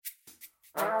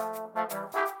Welcome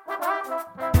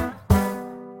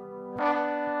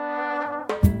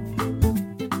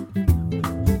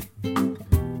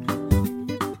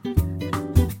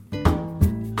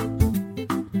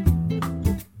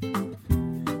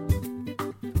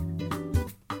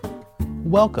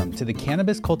to the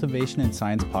Cannabis Cultivation and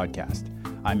Science Podcast.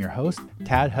 I'm your host,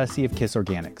 Tad Hussey of KISS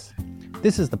Organics.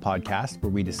 This is the podcast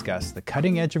where we discuss the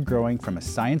cutting edge of growing from a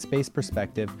science-based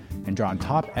perspective and draw on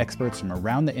top experts from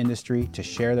around the industry to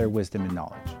share their wisdom and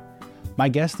knowledge. My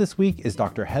guest this week is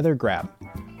Dr. Heather Grab.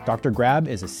 Dr. Grab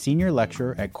is a senior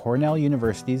lecturer at Cornell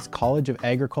University's College of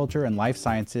Agriculture and Life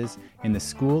Sciences in the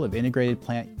School of Integrated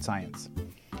Plant Science.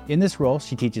 In this role,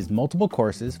 she teaches multiple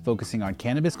courses focusing on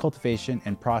cannabis cultivation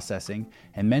and processing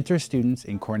and mentors students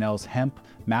in Cornell's Hemp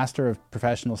Master of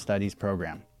Professional Studies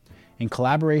program. In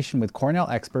collaboration with Cornell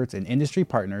experts and industry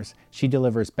partners, she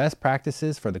delivers best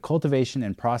practices for the cultivation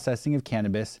and processing of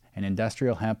cannabis and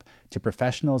industrial hemp to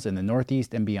professionals in the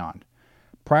Northeast and beyond.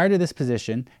 Prior to this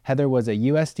position, Heather was a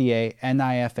USDA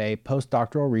NIFA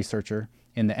postdoctoral researcher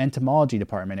in the entomology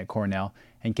department at Cornell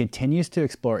and continues to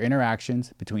explore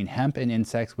interactions between hemp and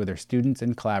insects with her students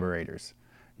and collaborators.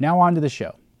 Now on to the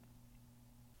show.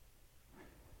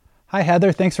 Hi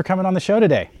Heather, thanks for coming on the show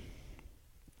today.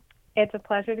 It's a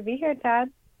pleasure to be here, Tad.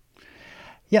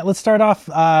 Yeah, let's start off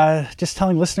just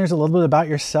telling listeners a little bit about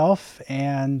yourself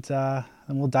and then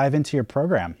we'll dive into your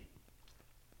program.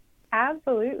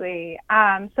 Absolutely.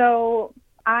 So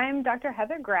I'm Dr.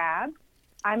 Heather Grab.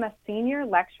 I'm a senior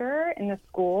lecturer in the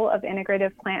School of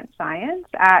Integrative Plant Science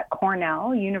at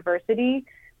Cornell University,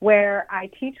 where I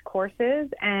teach courses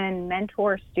and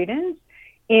mentor students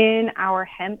in our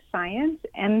Hemp Science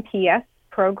MPS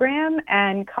program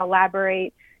and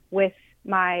collaborate with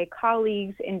my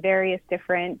colleagues in various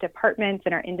different departments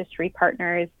and our industry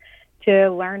partners to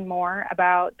learn more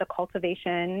about the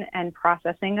cultivation and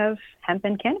processing of hemp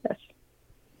and cannabis.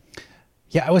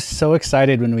 Yeah, I was so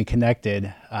excited when we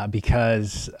connected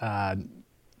because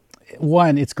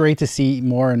one, it's great to see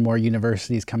more and more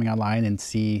universities coming online and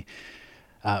see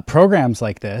programs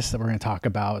like this that we're going to talk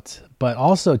about, but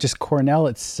also just Cornell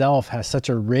itself has such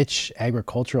a rich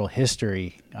agricultural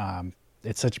history.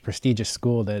 It's such a prestigious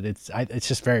school that it's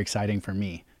just very exciting for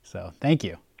me. So thank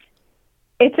you.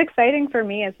 It's exciting for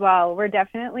me as well. We're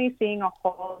definitely seeing a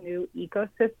whole new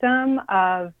ecosystem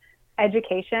of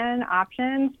education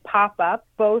options pop up,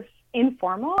 both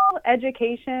informal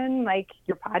education like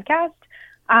your podcast,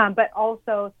 but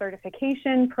also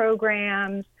certification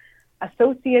programs,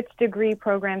 associate's degree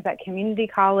programs at community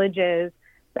colleges,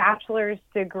 bachelor's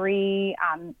degree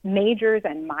majors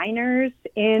and minors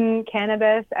in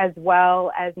cannabis, as well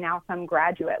as now some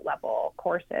graduate level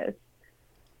courses.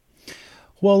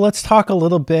 Well, let's talk a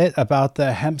little bit about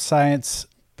the hemp science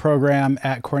program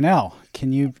at Cornell.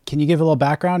 Can you give a little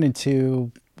background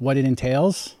into what it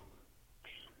entails?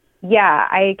 Yeah,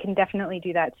 I can definitely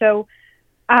do that. So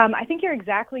I think you're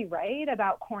exactly right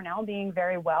about Cornell being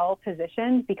very well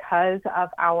positioned because of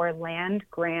our land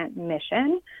grant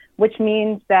mission, which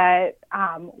means that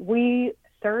we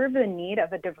serve the need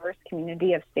of a diverse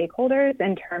community of stakeholders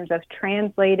in terms of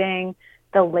translating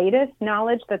the latest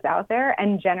knowledge that's out there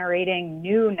and generating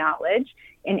new knowledge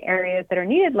in areas that are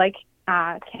needed, like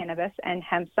cannabis and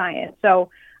hemp science. So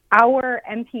our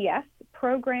MPS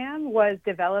program was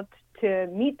developed to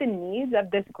meet the needs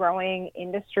of this growing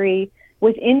industry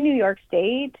within New York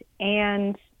State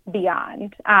and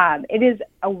beyond. It is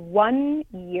a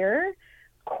 1-year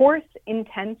course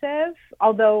intensive,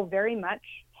 although very much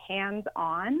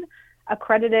hands-on,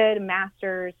 accredited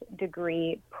master's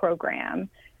degree program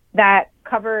that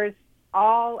covers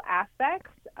all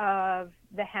aspects of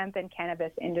the hemp and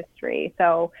cannabis industry.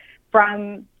 So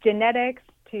from genetics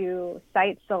to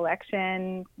site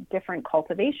selection, different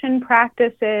cultivation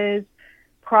practices,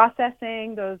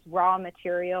 processing those raw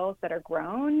materials that are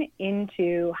grown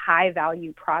into high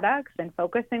value products and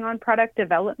focusing on product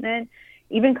development,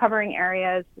 even covering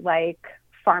areas like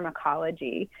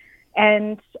pharmacology.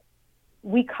 And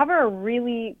we cover a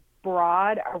really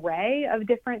broad array of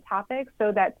different topics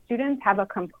so that students have a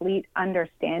complete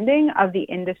understanding of the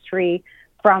industry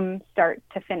from start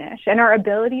to finish. And our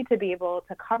ability to be able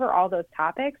to cover all those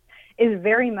topics is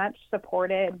very much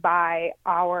supported by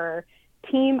our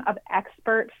team of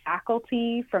expert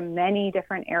faculty from many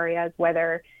different areas,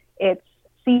 whether it's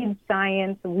seed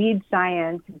science, weed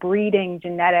science, breeding,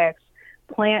 genetics,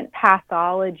 plant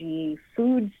pathology,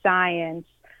 food science,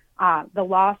 the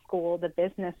law school, the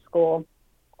business school,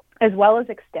 as well as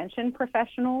extension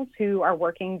professionals who are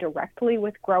working directly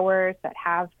with growers that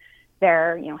have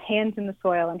their hands in the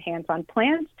soil and hands on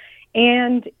plants,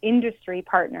 and industry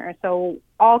partners. So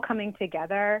all coming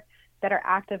together that are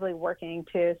actively working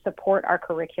to support our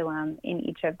curriculum in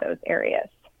each of those areas.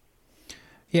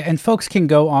 Yeah, and folks can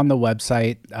go on the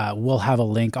website. We'll have a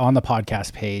link on the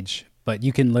podcast page, but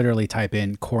you can literally type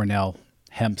in Cornell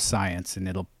Hemp Science and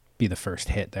it'll be the first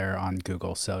hit there on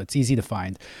Google. So it's easy to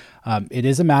find. It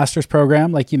is a master's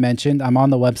program, like you mentioned. I'm on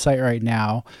the website right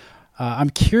now. I'm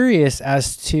curious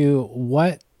as to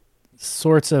what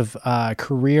sorts of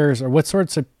careers or what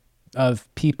sorts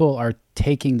of people are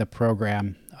taking the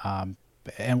program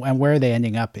and where are they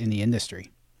ending up in the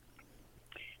industry?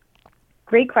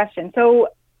 Great question. So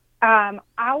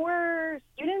our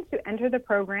students who enter the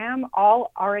program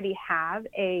all already have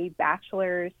a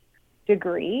bachelor's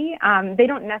degree. They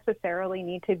don't necessarily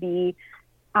need to be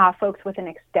folks with an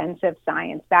extensive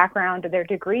science background. Their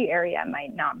degree area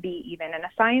might not be even in a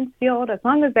science field, as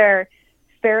long as they're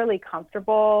fairly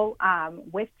comfortable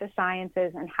with the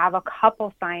sciences and have a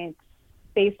couple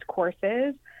science-based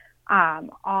courses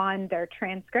on their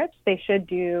transcripts. They should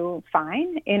do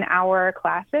fine in our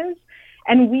classes.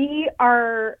 And we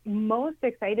are most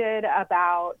excited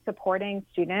about supporting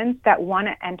students that want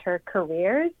to enter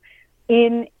careers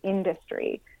in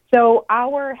industry. So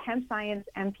our Hemp Science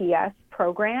MPS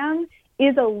program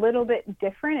is a little bit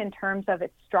different in terms of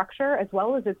its structure as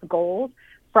well as its goals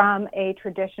from a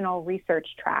traditional research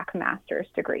track master's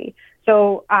degree.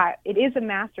 So it is a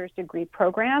master's degree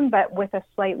program, but with a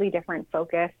slightly different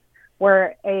focus,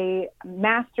 where a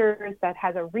master's that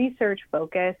has a research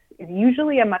focus is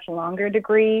usually a much longer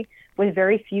degree with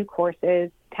very few courses,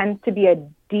 tends to be a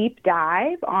deep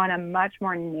dive on a much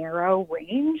more narrow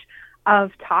range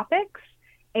of topics.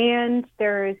 And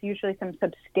there is usually some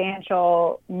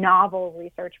substantial novel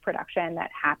research production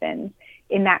that happens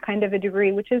in that kind of a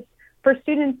degree, which is for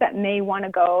students that may want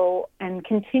to go and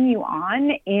continue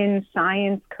on in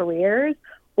science careers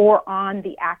or on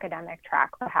the academic track,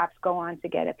 perhaps go on to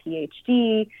get a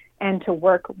PhD and to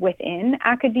work within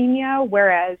academia,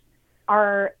 whereas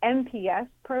our MPS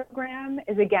program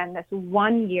is, again, this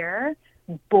 1 year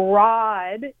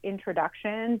broad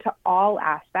introduction to all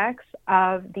aspects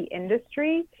of the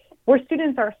industry, where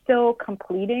students are still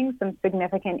completing some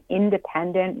significant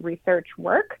independent research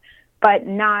work, but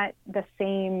not the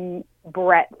same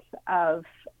breadth of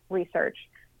research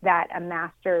that a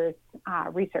master's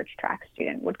research track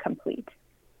student would complete.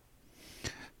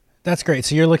 That's great.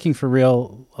 So you're looking for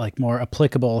real, like more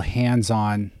applicable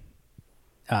hands-on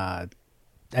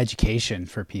education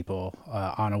for people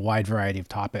on a wide variety of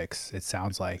topics, it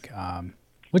sounds like,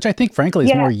 which I think, frankly,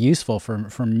 is more useful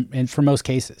for most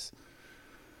cases.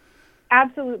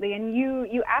 Absolutely. And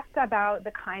you asked about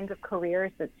the kinds of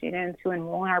careers that students who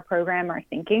enroll in our program are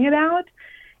thinking about.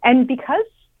 And because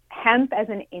hemp as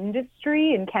an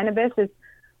industry and cannabis is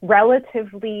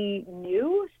relatively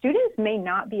new, students may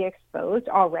not be exposed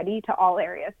already to all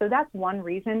areas. So that's one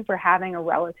reason for having a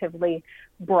relatively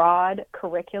broad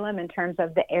curriculum in terms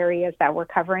of the areas that we're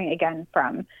covering, again,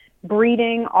 from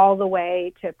breeding all the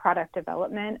way to product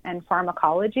development and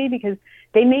pharmacology, because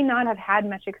they may not have had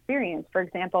much experience, for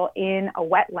example, in a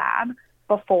wet lab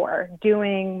before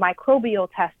doing microbial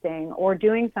testing or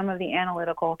doing some of the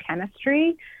analytical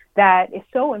chemistry that is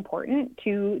so important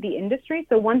to the industry.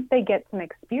 So once they get some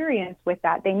experience with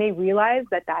that, they may realize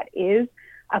that that is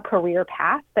a career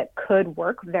path that could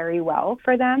work very well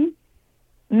for them.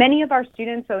 Many of our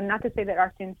students, so not to say that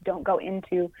our students don't go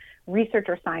into research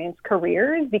or science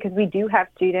careers, because we do have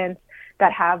students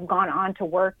that have gone on to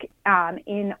work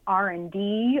in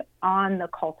R&D on the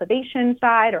cultivation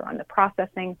side or on the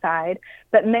processing side.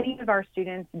 But many of our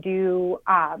students do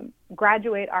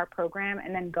graduate our program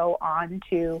and then go on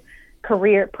to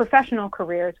professional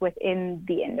careers within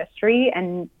the industry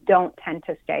and don't tend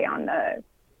to stay on the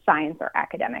science or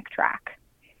academic track.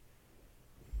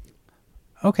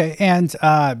 Okay. And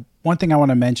one thing I want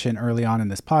to mention early on in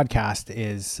this podcast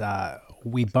is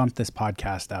we bumped this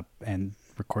podcast up and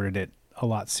recorded it a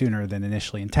lot sooner than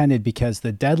initially intended, because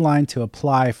the deadline to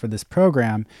apply for this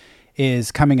program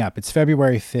is coming up. It's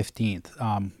February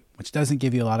 15th, which doesn't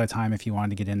give you a lot of time if you wanted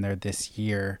to get in there this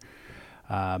year.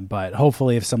 But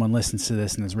hopefully if someone listens to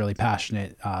this and is really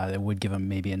passionate, it would give them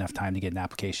maybe enough time to get an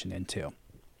application in too.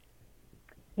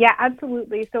 Yeah,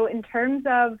 absolutely. So in terms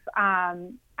of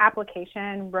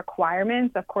application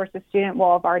requirements, of course, the student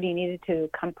will have already needed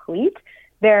to complete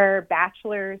their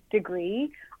bachelor's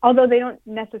degree, although they don't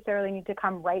necessarily need to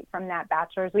come right from that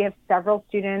bachelor's. We have several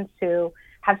students who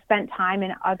have spent time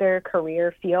in other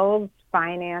career fields,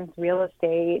 finance, real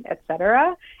estate, et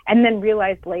cetera, and then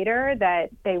realized later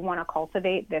that they want to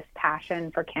cultivate this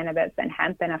passion for cannabis and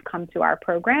hemp and have come to our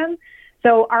program.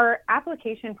 So our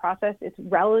application process is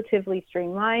relatively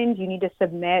streamlined. You need to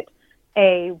submit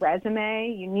a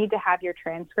resume, you need to have your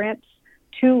transcripts,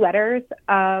 2 letters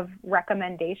of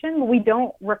recommendation. We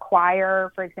don't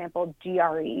require, for example,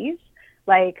 GREs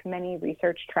like many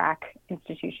research track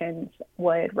institutions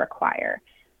would require.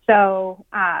 So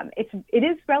it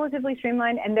is relatively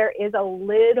streamlined, and there is a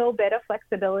little bit of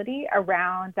flexibility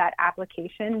around that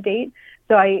application date.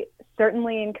 So I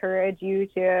certainly encourage you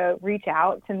to reach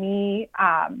out to me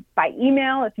by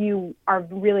email if you are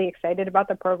really excited about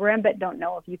the program but don't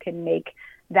know if you can make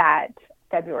that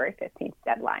February 15th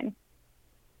deadline.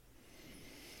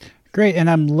 Great. And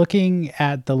I'm looking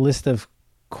at the list of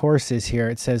courses here.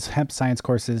 It says hemp science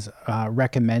courses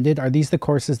recommended. Are these the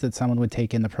courses that someone would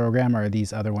take in the program, or are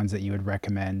these other ones that you would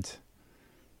recommend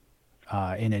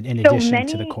in addition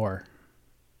to the core?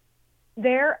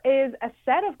 There is a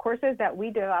set of courses that we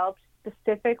developed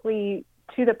specifically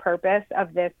to the purpose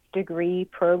of this degree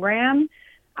program.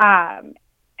 And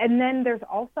then there's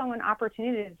also an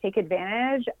opportunity to take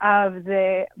advantage of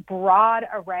the broad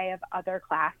array of other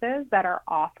classes that are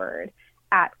offered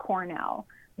at Cornell,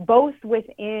 both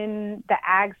within the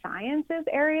ag sciences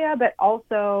area, but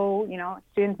also,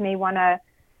 students may want to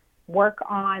work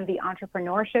on the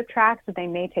entrepreneurship track, so they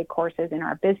may take courses in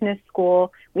our business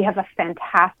school. We have a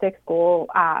fantastic school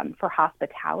for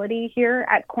hospitality here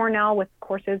at Cornell with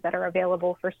courses that are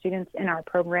available for students in our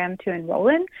program to enroll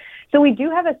in. So we do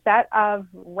have a set of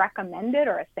recommended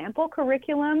or a sample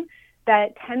curriculum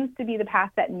that tends to be the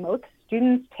path that most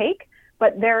students take,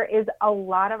 but there is a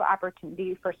lot of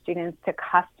opportunity for students to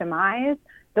customize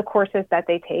the courses that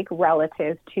they take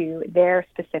relative to their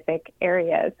specific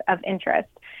areas of interest.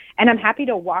 And I'm happy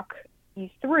to walk you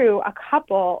through a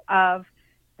couple of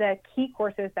the key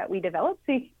courses that we developed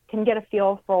so you can get a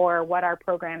feel for what our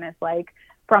program is like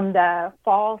from the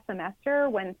fall semester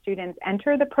when students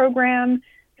enter the program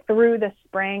through the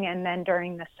spring and then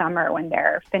during the summer when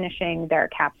they're finishing their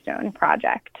capstone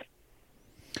project.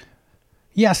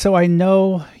 Yeah, so I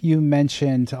know you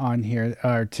mentioned on here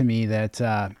to me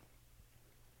that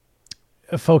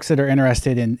folks that are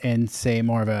interested in say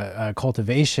more of a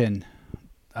cultivation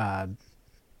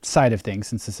side of things,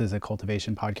 since this is a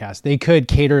cultivation podcast, they could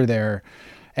cater their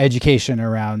education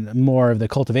around more of the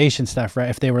cultivation stuff, right?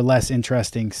 If they were less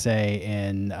interesting, say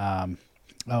in,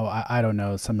 I don't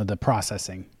know, some of the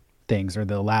processing things or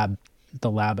the lab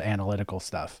analytical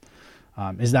stuff.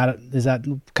 Is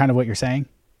that kind of what you're saying?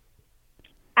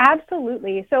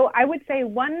 Absolutely. So I would say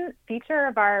one feature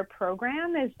of our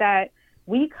program is that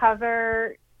we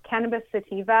cover cannabis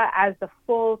sativa as the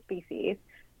full species.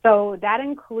 So that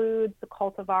includes the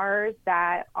cultivars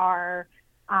that are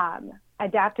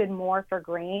adapted more for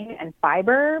grain and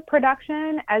fiber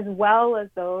production, as well as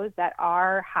those that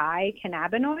are high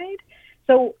cannabinoid.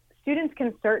 So students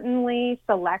can certainly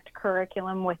select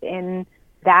curriculum within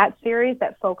that series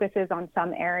that focuses on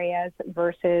some areas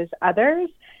versus others.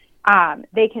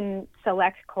 They can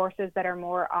select courses that are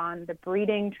more on the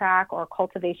breeding track or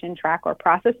cultivation track or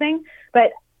processing.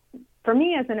 But for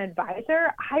me as an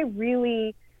advisor, I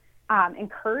really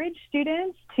encourage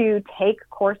students to take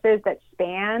courses that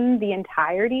span the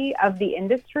entirety of the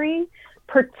industry,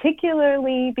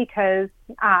 particularly because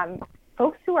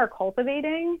folks who are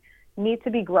cultivating need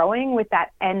to be growing with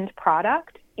that end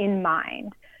product in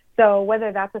mind. So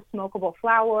whether that's a smokable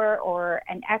flower or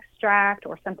an extract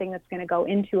or something that's going to go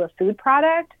into a food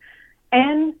product,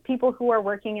 and people who are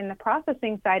working in the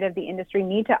processing side of the industry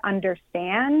need to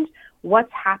understand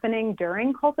what's happening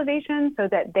during cultivation so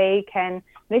that they can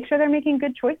make sure they're making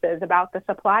good choices about the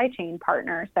supply chain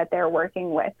partners that they're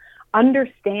working with,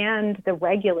 understand the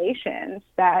regulations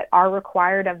that are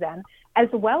required of them, as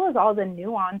well as all the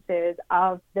nuances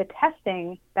of the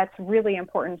testing that's really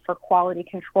important for quality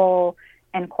control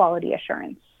and quality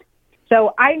assurance.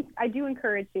 So I do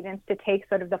encourage students to take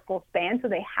sort of the full span so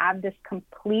they have this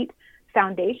complete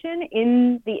foundation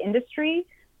in the industry,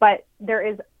 but there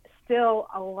is still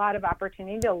a lot of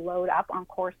opportunity to load up on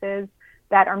courses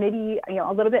that are maybe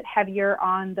a little bit heavier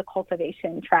on the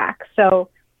cultivation track. So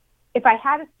if I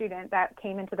had a student that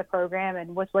came into the program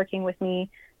and was working with me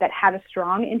that had a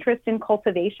strong interest in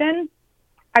cultivation,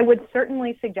 I would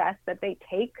certainly suggest that they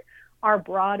take our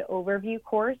broad overview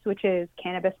course, which is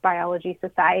Cannabis Biology,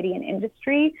 Society, and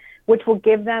Industry, which will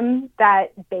give them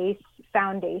that base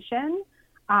foundation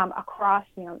across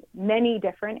many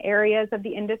different areas of the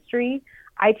industry.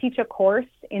 I teach a course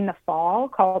in the fall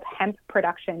called Hemp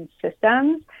Production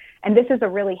Systems, and this is a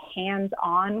really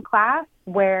hands-on class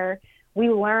where we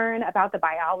learn about the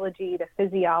biology, the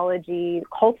physiology,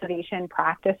 cultivation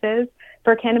practices.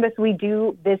 For cannabis, we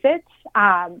do visit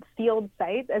field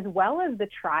sites as well as the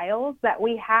trials that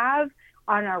we have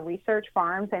on our research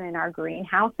farms and in our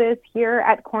greenhouses here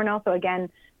at Cornell. So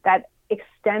again, that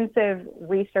extensive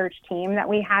research team that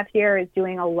we have here is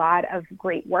doing a lot of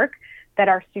great work that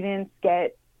our students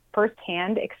get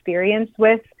firsthand experience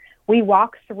with. We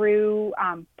walk through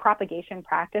propagation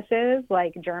practices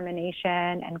like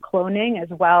germination and cloning, as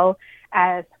well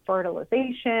as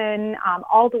fertilization,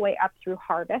 all the way up through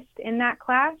harvest in that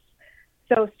class.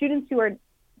 So students who are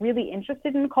really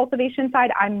interested in the cultivation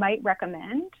side, I might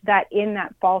recommend that in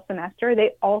that fall semester,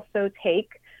 they also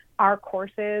take our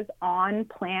courses on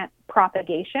plant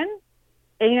propagation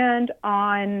and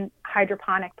on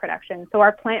hydroponic production. So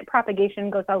our plant propagation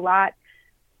goes a lot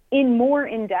more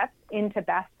in depth into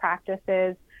best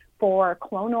practices for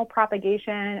clonal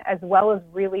propagation, as well as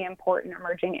really important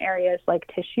emerging areas like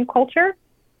tissue culture.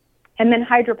 And then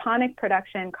hydroponic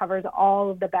production covers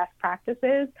all of the best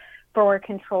practices for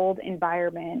controlled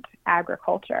environment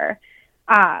agriculture.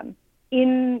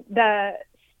 In the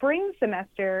spring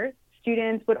semester,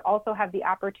 students would also have the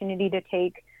opportunity to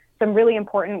take some really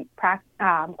important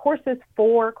courses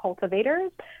for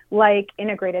cultivators, like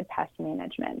integrated pest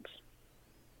management.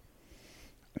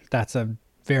 That's a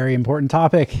very important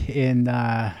topic in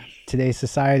today's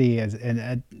society. As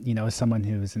someone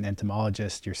who's an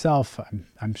entomologist yourself,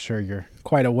 I'm sure you're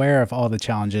quite aware of all the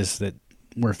challenges that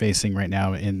we're facing right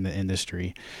now in the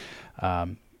industry.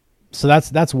 So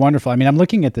that's wonderful. I mean, I'm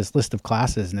looking at this list of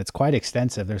classes and it's quite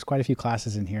extensive. There's quite a few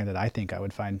classes in here that I think I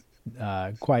would find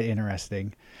quite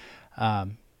interesting.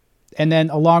 And then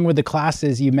along with the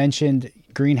classes, you mentioned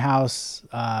greenhouse,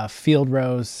 field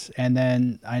rows, and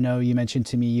then I know you mentioned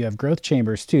to me you have growth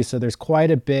chambers too. So there's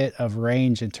quite a bit of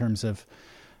range in terms of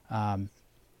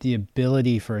the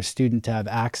ability for a student to have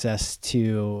access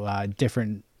to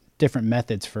different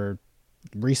methods for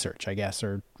research, I guess,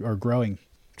 or growing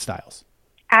styles.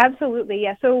 Absolutely,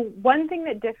 yeah. So one thing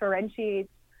that differentiates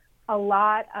a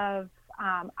lot of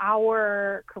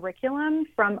our curriculum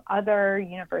from other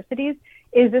universities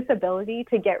is this ability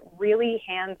to get really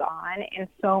hands-on in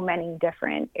so many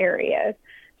different areas.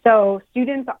 So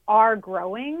students are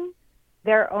growing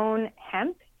their own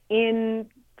hemp in,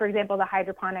 for example, the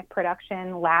hydroponic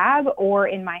production lab or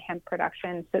in my hemp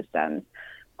production systems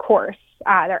course.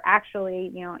 They're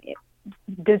actually,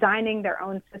 designing their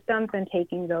own systems and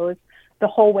taking those the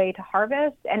whole way to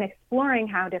harvest and exploring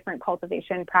how different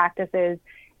cultivation practices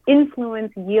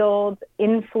influence yields,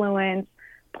 influence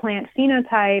plant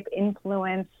phenotype,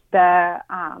 influence the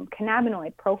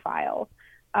cannabinoid profile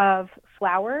of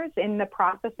flowers. In the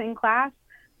processing class,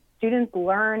 students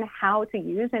learn how to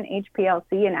use an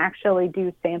HPLC and actually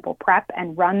do sample prep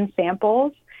and run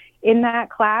samples in that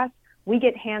class. We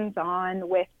get hands-on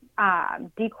with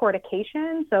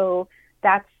decortication, so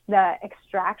that's the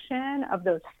extraction of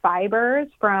those fibers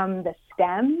from the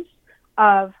stems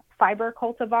of fiber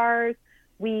cultivars.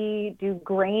 We do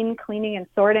grain cleaning and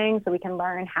sorting, so we can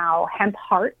learn how hemp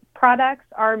heart products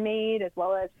are made, as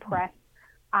well as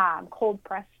cold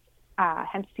pressed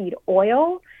hemp seed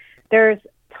oil. There's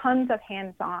tons of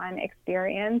hands-on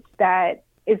experience that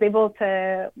is able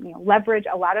to leverage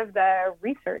a lot of the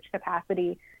research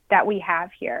capacity that we have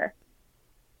here.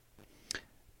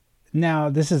 Now,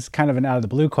 this is kind of an out of the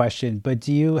blue question, but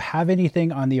do you have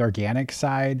anything on the organic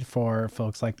side for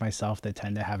folks like myself that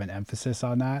tend to have an emphasis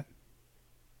on that?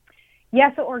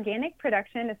 Yeah, so organic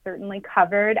production is certainly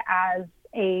covered as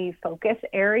a focus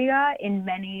area in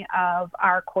many of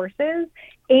our courses,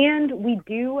 and we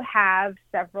do have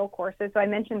several courses. So I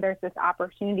mentioned there's this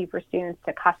opportunity for students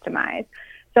to customize.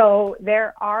 So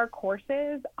there are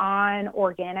courses on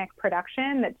organic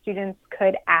production that students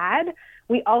could add.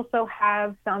 We also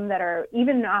have some that are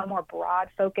even more broad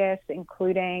focus,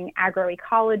 including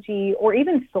agroecology or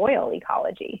even soil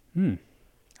ecology.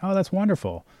 Oh, that's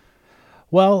wonderful.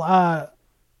 Well,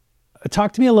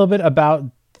 talk to me a little bit about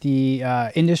the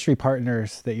industry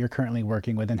partners that you're currently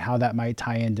working with and how that might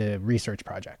tie into research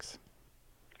projects.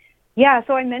 Yeah,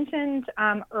 so I mentioned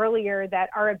earlier that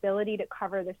our ability to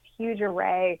cover this huge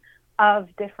array of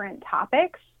different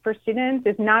topics for students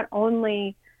is not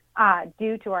only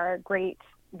due to our great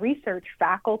research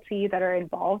faculty that are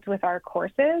involved with our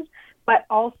courses, but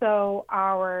also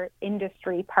our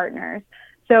industry partners.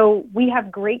 So we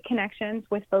have great connections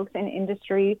with folks in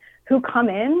industry who come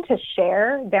in to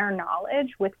share their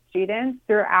knowledge with students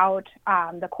throughout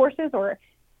the courses, or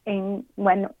when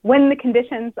the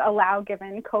conditions allow,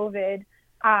 given COVID.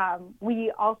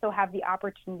 We also have the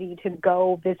opportunity to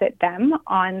go visit them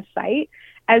on site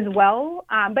as well.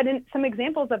 But in some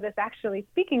examples of this, actually,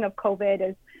 speaking of COVID,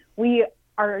 is we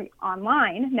are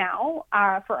online now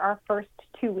for our first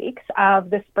 2 weeks of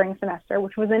the spring semester,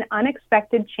 which was an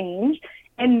unexpected change.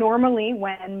 And normally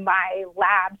when my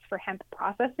labs for hemp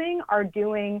processing are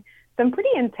doing some pretty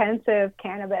intensive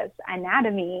cannabis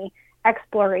anatomy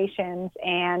explorations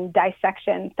and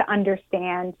dissections to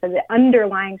understand the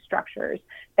underlying structures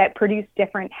that produce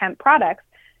different hemp products.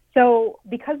 So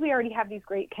because we already have these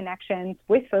great connections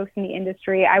with folks in the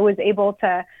industry, I was able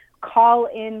to call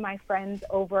in my friends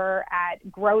over at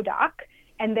GrowDoc,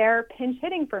 and they're pinch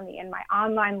hitting for me in my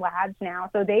online labs now.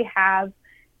 So they have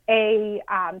a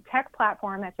tech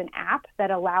platform that's an app that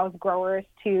allows growers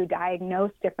to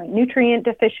diagnose different nutrient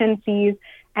deficiencies.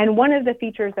 And one of the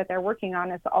features that they're working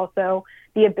on is also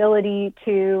the ability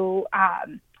to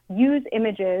use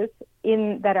images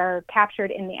that are captured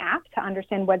in the app to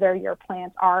understand whether your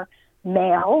plants are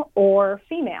male or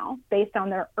female based on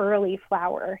their early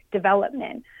flower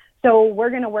development. So we're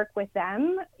going to work with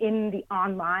them in the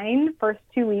online first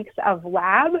 2 weeks of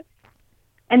lab.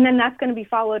 And then that's going to be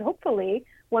followed, hopefully,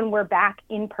 when we're back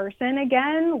in person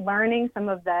again, learning some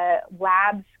of the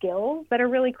lab skills that are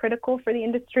really critical for the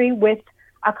industry with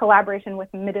a collaboration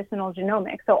with medicinal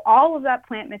genomics. So all of that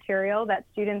plant material that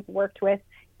students worked with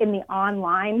in the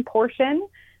online portion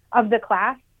of the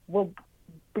class will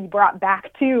be brought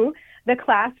back to the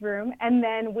classroom, and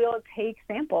then we'll take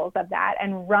samples of that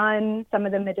and run some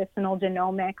of the medicinal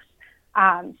genomics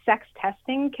sex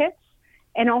testing kits,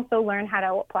 and also learn how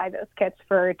to apply those kits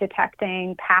for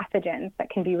detecting pathogens that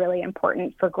can be really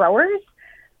important for growers.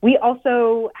 We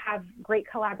also have great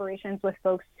collaborations with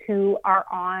folks who are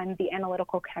on the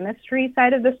analytical chemistry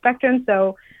side of the spectrum.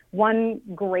 So one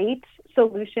great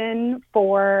solution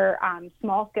for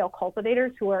small-scale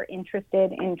cultivators who are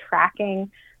interested in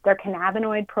tracking their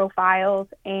cannabinoid profiles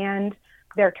and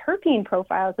their terpene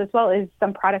profiles, as well as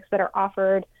some products that are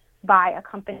offered by a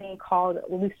company called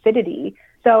Lucidity.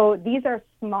 So these are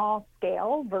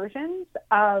small-scale versions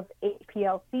of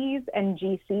HPLCs and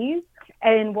GCs,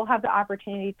 and we'll have the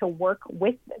opportunity to work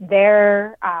with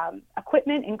their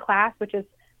equipment in class, which is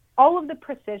all of the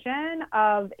precision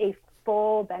of a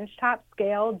full benchtop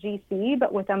scale GC,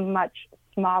 but with a much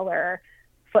smaller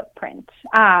footprint.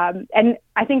 And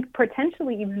I think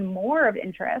potentially even more of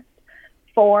interest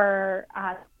for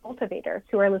cultivators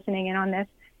who are listening in on this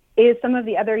is some of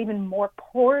the other even more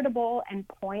portable and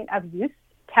point of use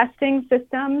testing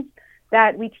systems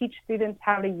that we teach students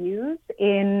how to use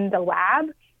in the lab.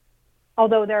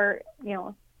 Although they're,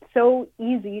 so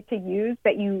easy to use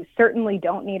that you certainly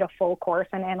don't need a full course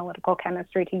in analytical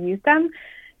chemistry to use them.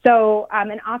 So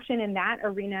an option in that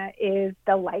arena is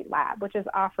the Light Lab, which is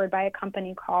offered by a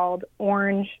company called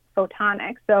Orange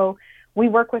Photonics. So we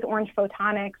work with Orange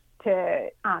Photonics to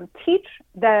teach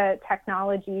the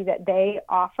technology that they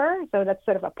offer. So that's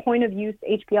sort of a point of use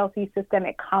HPLC system.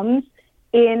 It comes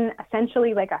in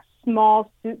essentially like a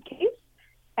small suitcase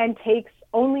and takes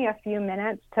only a few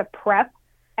minutes to prep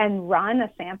and run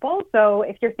a sample. So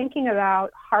if you're thinking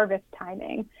about harvest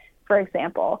timing, for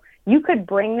example, you could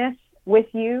bring this with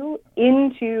you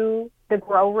into the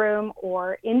grow room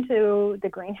or into the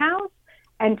greenhouse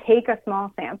and take a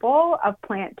small sample of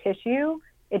plant tissue.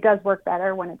 It does work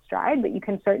better when it's dried, but you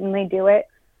can certainly do it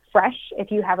fresh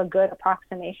if you have a good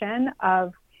approximation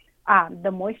of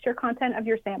the moisture content of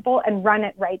your sample, and run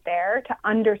it right there to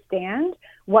understand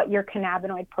what your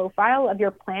cannabinoid profile of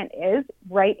your plant is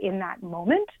right in that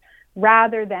moment,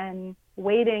 rather than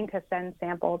waiting to send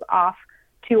samples off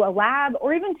to a lab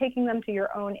or even taking them to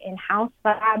your own in-house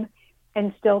lab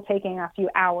and still taking a few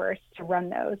hours to run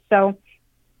those. So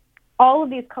all of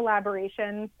these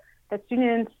collaborations that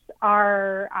students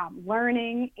are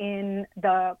learning in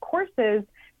the courses,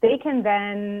 they can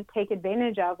then take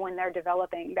advantage of when they're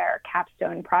developing their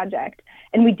capstone project.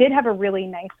 And we did have a really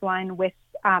nice one with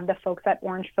the folks at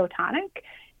Orange Photonic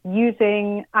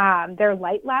using their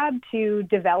Light Lab to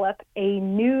develop a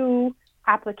new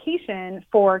application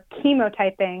for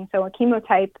chemotyping. So a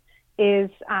chemotype is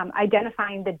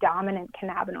identifying the dominant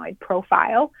cannabinoid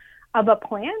profile of a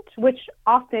plant, which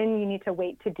often you need to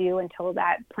wait to do until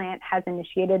that plant has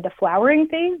initiated the flowering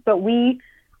phase. But we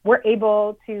were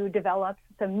able to develop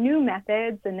some new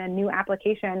methods and a new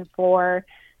application for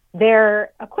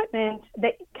their equipment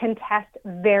that can test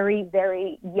very,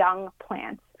 very young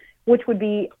plants, which would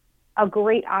be a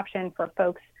great option for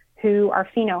folks who are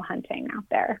pheno hunting out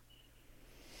there.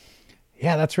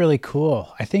 Yeah, that's really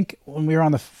cool. I think when we were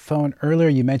on the phone earlier,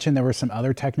 you mentioned there were some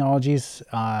other technologies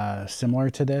similar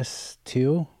to this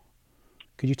too.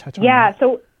 Could you touch on that? Yeah,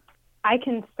 so I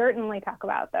can certainly talk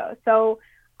about those. So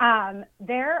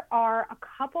there are a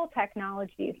couple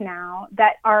technologies now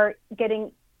that are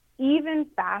getting even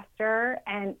faster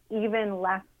and even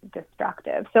less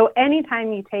destructive. So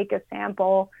anytime you take a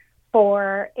sample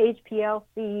for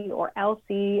HPLC or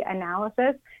LC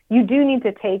analysis, you do need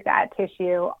to take that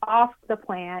tissue off the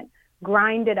plant,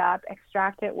 grind it up,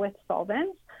 extract it with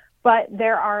solvents. but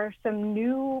there are some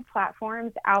new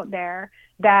platforms out there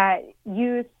that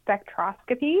use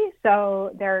spectroscopy.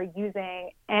 So they're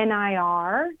using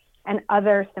NIR and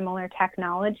other similar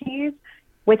technologies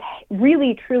with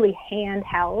really, truly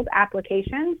handheld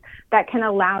applications that can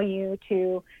allow you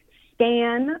to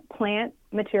scan plant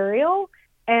material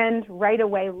and right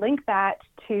away link that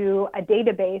to a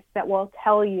database that will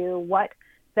tell you what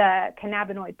the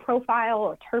cannabinoid profile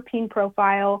or terpene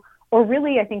profile, or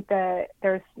really I think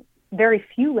there's very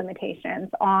few limitations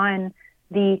on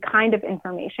the kind of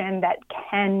information that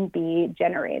can be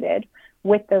generated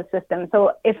with those systems.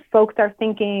 So if folks are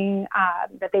thinking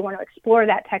that they want to explore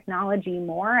that technology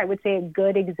more, I would say a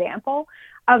good example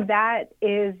of that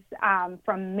is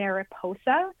from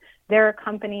Mariposa. They're a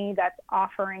company that's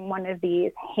offering one of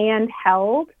these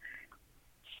handheld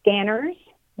scanners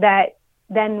that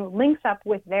then links up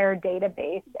with their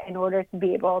database in order to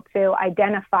be able to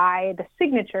identify the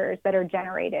signatures that are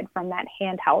generated from that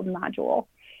handheld module.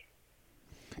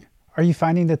 Are you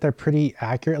finding that they're pretty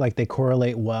accurate? Like they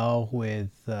correlate well with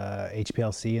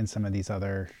HPLC and some of these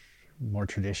other more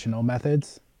traditional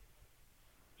methods?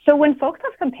 So when folks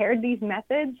have compared these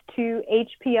methods to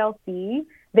HPLC,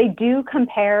 they do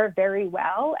compare very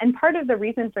well. And part of the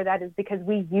reason for that is because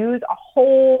we use a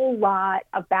whole lot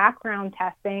of background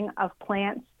testing of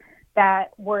plants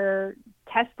that were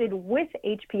tested with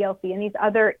HPLC and these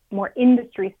other more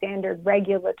industry standard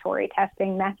regulatory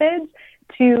testing methods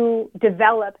to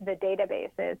develop the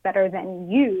databases that are then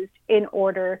used in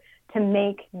order to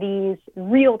make these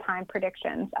real-time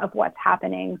predictions of what's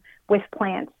happening with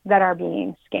plants that are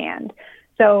being scanned.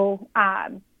 So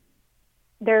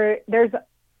there's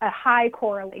a high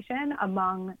correlation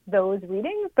among those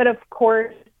readings, but of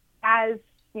course, as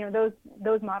you know,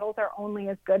 those models are only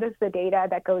as good as the data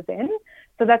that goes in.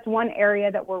 So that's one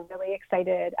area that we're really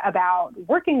excited about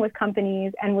working with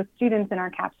companies and with students in our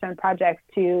capstone projects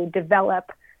to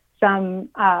develop some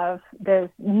of the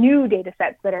new data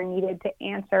sets that are needed to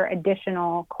answer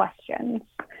additional questions.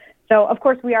 So of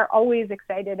course, we are always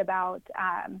excited about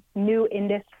new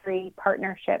industry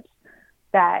partnerships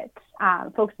that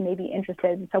folks may be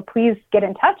interested in. So please get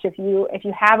in touch if you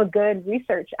have a good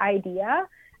research idea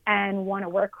and want to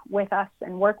work with us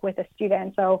and work with a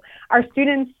student. So our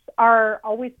students are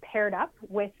always paired up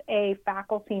with a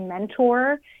faculty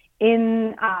mentor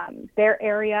in their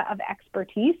area of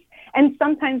expertise. And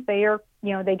sometimes they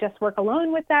just work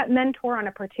alone with that mentor on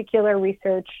a particular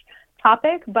research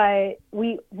topic, but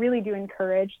we really do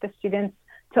encourage the students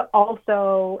to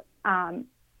also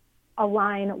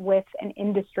align with an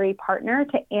industry partner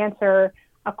to answer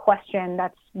a question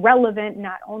that's relevant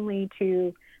not only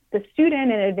to the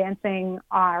student in advancing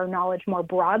our knowledge more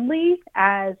broadly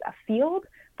as a field,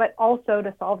 but also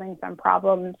to solving some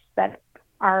problems that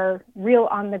are real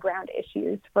on the ground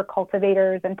issues for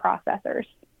cultivators and processors.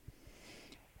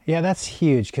 Yeah, that's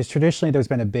huge because traditionally there's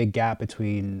been a big gap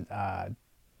between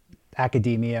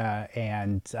academia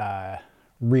and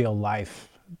real life,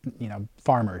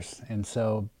 farmers. And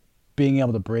so being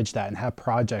able to bridge that and have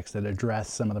projects that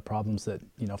address some of the problems that,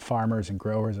 farmers and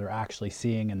growers are actually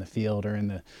seeing in the field or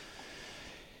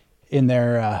in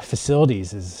their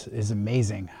facilities is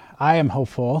amazing. I am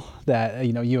hopeful that,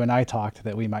 you and I talked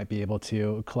that we might be able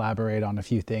to collaborate on a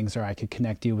few things, or I could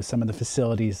connect you with some of the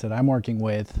facilities that I'm working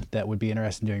with that would be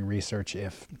interested in doing research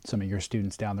if some of your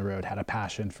students down the road had a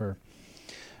passion for,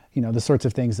 the sorts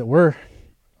of things that we're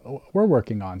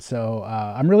working on. So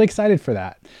I'm really excited for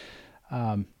that.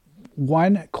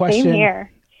 One question. Same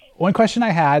here. One question I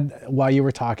had while you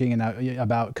were talking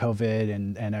about COVID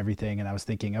and everything, and I was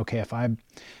thinking, okay, if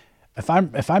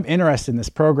I'm interested in this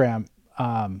program,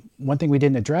 one thing we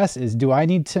didn't address is, do I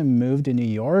need to move to New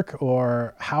York,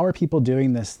 or how are people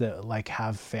doing this that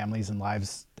have families and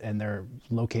lives and they're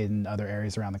located in other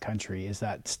areas around the country? Is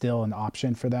that still an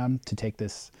option for them to take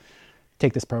this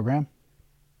program?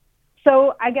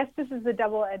 So I guess this is a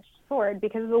double-edged sword,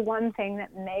 because the one thing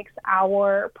that makes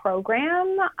our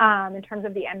program in terms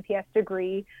of the MPS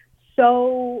degree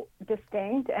so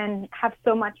distinct and have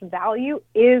so much value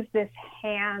is this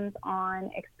hands-on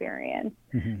experience.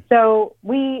 Mm-hmm. So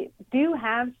we do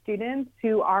have students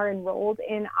who are enrolled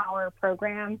in our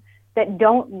program that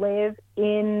don't live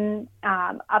in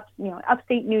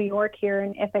upstate New York here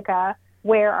in Ithaca,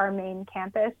 where our main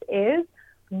campus is,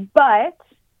 but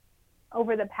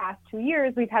over the past 2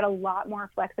 years, we've had a lot more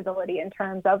flexibility in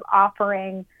terms of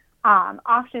offering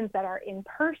options that are in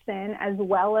person as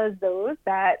well as those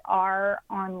that are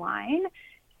online.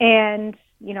 And,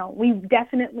 we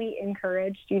definitely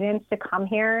encourage students to come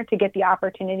here to get the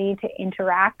opportunity to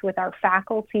interact with our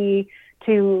faculty,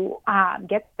 to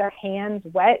get their hands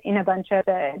wet in a bunch of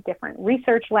the different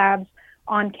research labs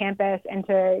on campus and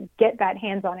to get that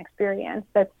hands-on experience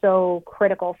that's so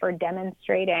critical for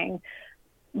demonstrating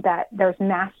that there's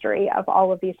mastery of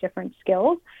all of these different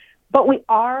skills. But we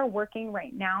are working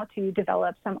right now to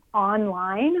develop some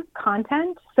online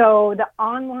content. So the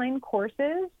online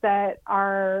courses that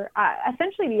are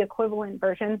essentially the equivalent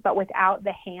versions, but without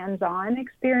the hands-on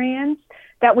experience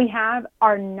that we have,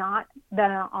 are not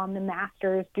on the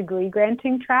master's degree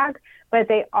granting track, but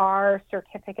they are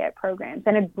certificate programs.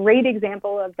 And a great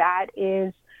example of that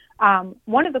is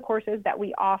one of the courses that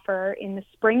we offer in the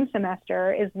spring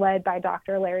semester is led by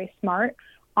Dr. Larry Smart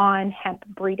on hemp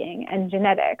breeding and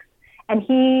genetics. And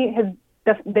he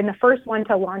has been the first one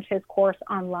to launch his course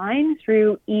online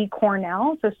through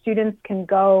eCornell. So students can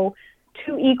go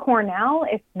to eCornell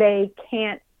if they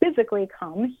can't physically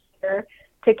come here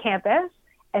to campus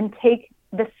and take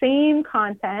the same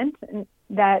content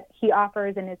that he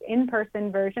offers in his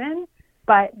in-person version,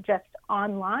 but just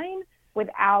online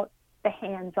without the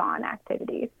hands-on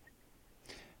activities.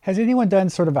 Has anyone done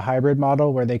sort of a hybrid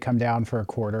model where they come down for a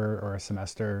quarter or a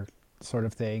semester sort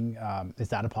of thing? Is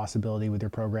that a possibility with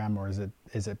your program, or is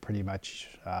it pretty much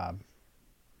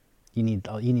you need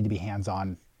to be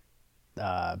hands-on?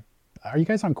 Are you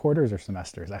guys on quarters or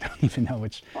semesters? I don't even know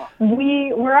which.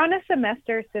 We're on a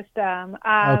semester system.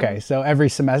 Okay, so every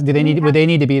semester, would they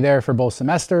need to be there for both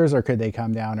semesters, or could they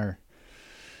come down or?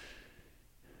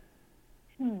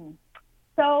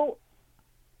 So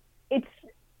it's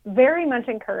very much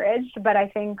encouraged, but I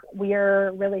think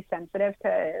we're really sensitive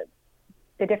to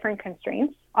the different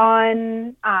constraints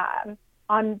on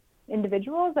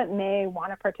individuals that may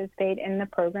want to participate in the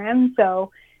program.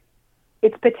 So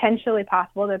it's potentially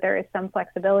possible that there is some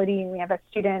flexibility. And we have a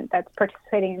student that's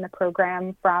participating in the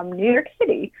program from New York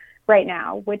City right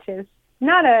now, which is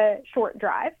not a short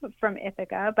drive from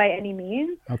Ithaca by any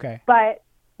means. Okay. But,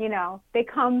 they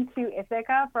come to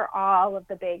Ithaca for all of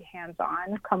the big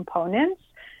hands-on components.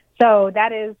 So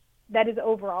that is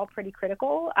overall pretty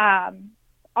critical.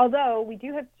 Although we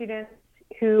do have students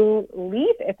who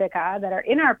leave Ithaca that are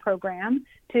in our program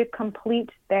to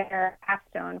complete their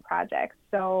capstone projects.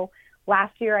 So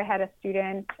last year I had a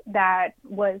student that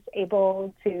was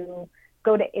able to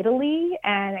go to Italy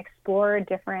and explore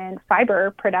different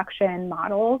fiber production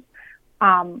models,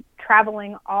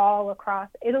 traveling all across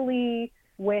Italy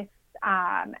with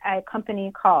a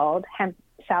company called Hemp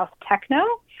South Techno.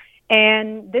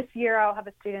 And this year I'll have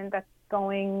a student that's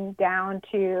going down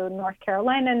to North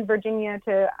Carolina and Virginia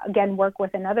to, again, work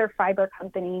with another fiber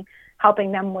company,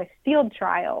 helping them with field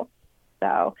trials.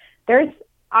 So there's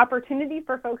opportunity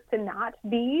for folks to not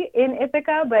be in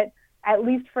Ithaca, but at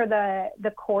least for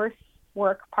the course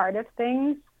work part of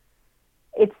things,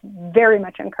 it's very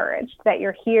much encouraged that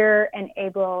you're here and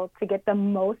able to get the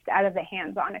most out of the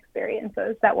hands-on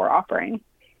experiences that we're offering.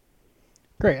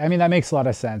 Great. I mean, that makes a lot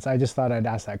of sense. I just thought I'd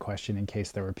ask that question in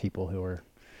case there were people who were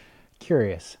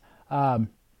curious.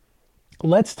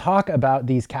 Let's talk about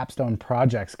these capstone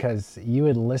projects, because you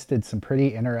had listed some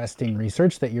pretty interesting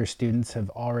research that your students have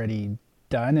already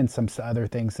done and some other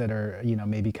things that are,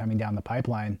 maybe coming down the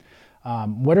pipeline.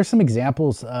 What are some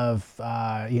examples of,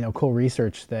 cool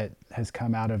research that has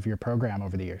come out of your program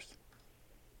over the years?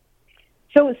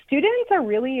 So students are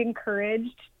really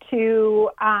encouraged to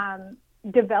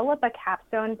develop a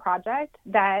capstone project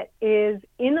that is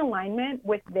in alignment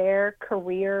with their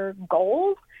career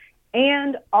goals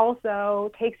and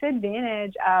also takes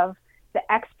advantage of the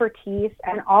expertise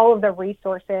and all of the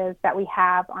resources that we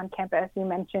have on campus. You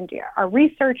mentioned our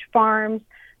research farms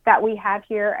that we have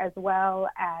here, as well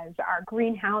as our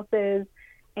greenhouses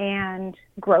and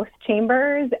growth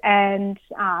chambers, and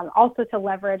also to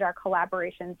leverage our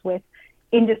collaborations with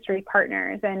industry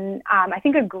partners. And I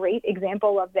think a great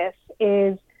example of this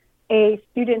is a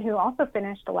student who also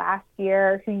finished last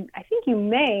year, who I think you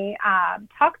may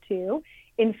talk to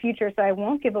in future, so I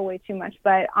won't give away too much,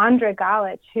 but Andre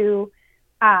Galich, who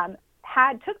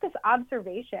took this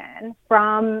observation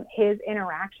from his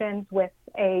interactions with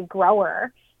a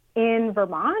grower in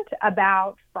Vermont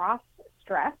about frost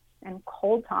stress and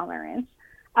cold tolerance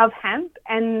of hemp,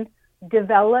 and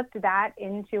developed that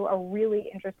into a really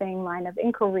interesting line of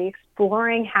inquiry,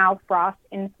 exploring how frost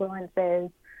influences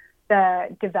the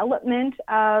development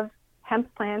of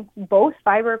hemp plants, both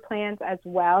fiber plants as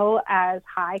well as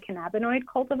high cannabinoid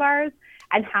cultivars,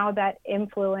 and how that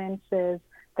influences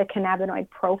the cannabinoid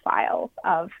profiles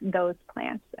of those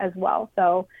plants as well.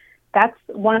 So that's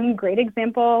one great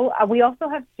example. We also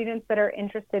have students that are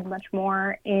interested much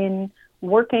more in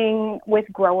working with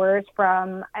growers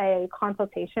from a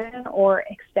consultation or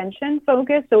extension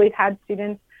focus. So we've had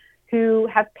students who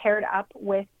have paired up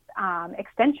with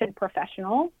extension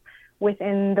professionals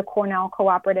within the Cornell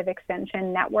Cooperative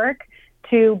Extension Network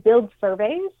to build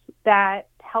surveys that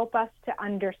help us to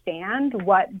understand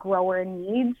what grower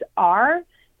needs are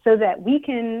so that we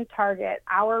can target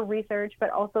our research,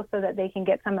 but also so that they can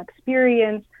get some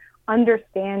experience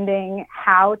understanding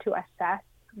how to assess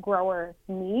grower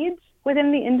needs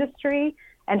within the industry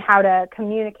and how to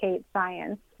communicate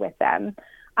science with them.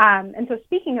 And so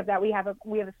speaking of that, we have a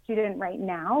student right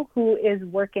now who is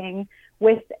working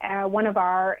with one of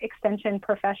our extension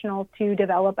professionals to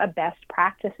develop a best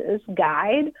practices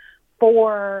guide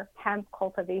for hemp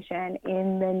cultivation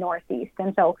in the Northeast.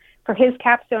 And so for his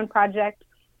capstone project,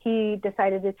 he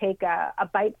decided to take a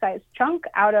bite-sized chunk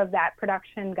out of that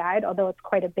production guide, although it's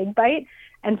quite a big bite,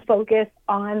 and focus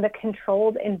on the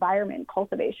controlled environment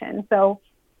cultivation. So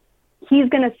he's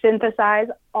going to synthesize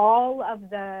all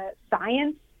of the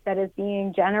science that is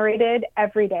being generated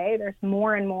every day. There's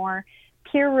more and more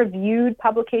peer-reviewed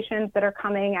publications that are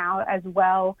coming out, as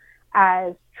well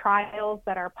as trials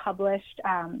that are published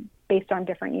based on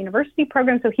different university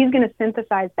programs. So he's going to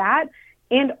synthesize that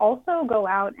and also go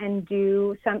out and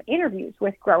do some interviews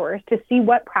with growers to see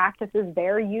what practices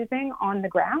they're using on the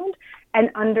ground and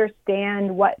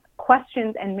understand what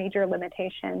questions and major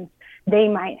limitations they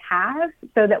might have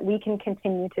so that we can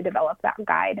continue to develop that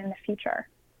guide in the future.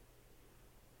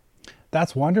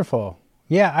 That's wonderful.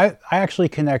 Yeah, I actually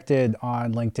connected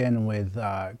on LinkedIn with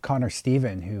Connor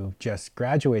Steven, who just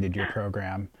graduated your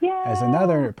program, as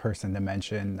another person to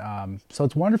mention. So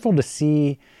it's wonderful to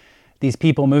see these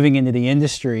people moving into the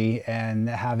industry and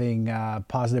having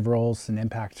positive roles and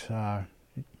impact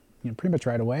pretty much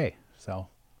right away. So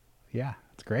yeah,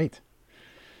 it's great.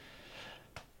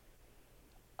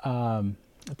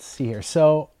 Let's see here.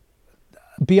 So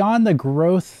beyond the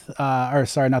growth,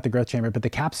 not the growth chamber, but the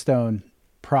capstone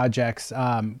projects,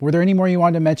 were there any more you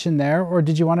wanted to mention there, or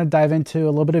did you want to dive into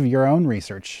a little bit of your own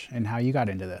research and how you got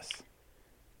into this?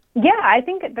 Yeah, I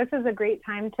think this is a great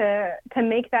time to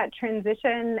make that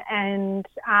transition. And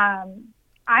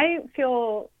I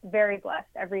feel very blessed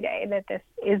every day that this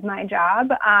is my job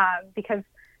because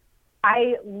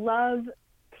I love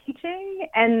teaching.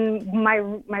 And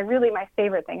my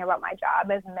favorite thing about my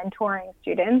job is mentoring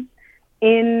students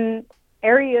in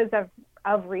areas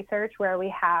of research where we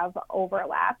have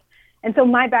overlap. And so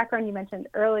my background, you mentioned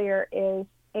earlier, is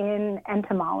in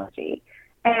entomology.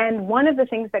 And one of the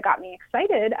things that got me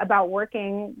excited about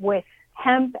working with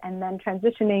hemp and then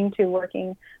transitioning to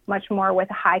working much more with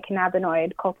high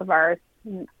cannabinoid cultivars,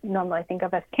 normally think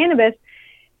of as cannabis,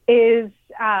 is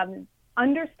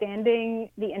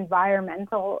understanding the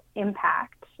environmental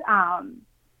impact.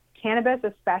 Cannabis,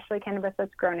 especially cannabis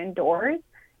that's grown indoors,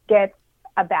 gets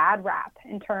a bad rap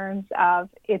in terms of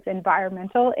its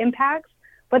environmental impacts,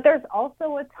 but there's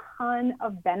also a ton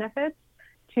of benefits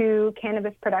to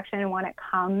cannabis production when it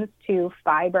comes to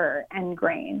fiber and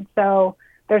grain. So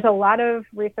there's a lot of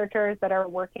researchers that are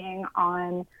working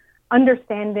on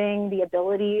understanding the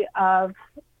ability of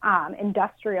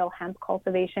industrial hemp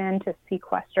cultivation to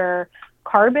sequester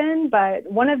carbon. But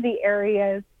one of the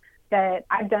areas that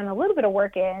I've done a little bit of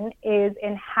work in is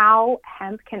in how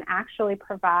hemp can actually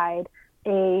provide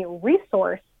a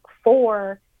resource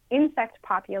for insect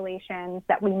populations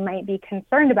that we might be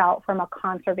concerned about from a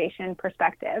conservation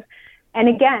perspective. And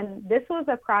again, this was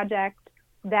a project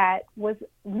that was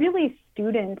really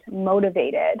student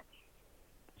motivated.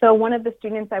 So one of the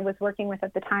students I was working with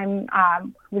at the time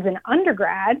was an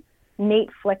undergrad,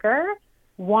 Nate Flicker,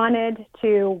 wanted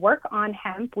to work on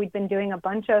hemp. We'd been doing a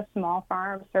bunch of small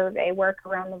farm survey work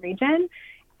around the region,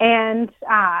 and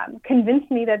convinced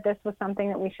me that this was something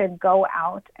that we should go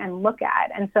out and look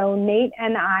at. And so Nate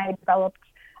and I developed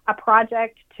a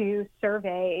project to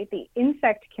survey the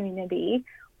insect community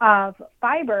of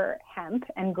fiber hemp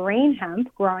and grain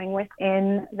hemp growing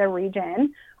within the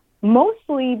region,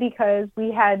 mostly because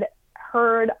we had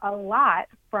heard a lot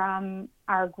from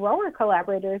our grower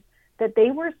collaborators that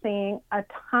they were seeing a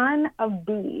ton of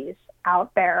bees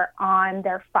out there on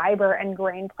their fiber and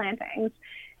grain plantings.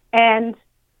 And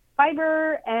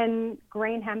fiber and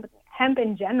grain hemp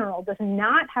in general does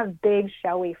not have big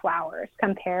showy flowers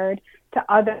compared to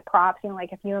other crops.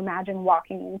 Like if you imagine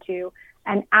walking into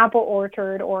an apple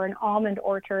orchard or an almond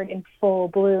orchard in full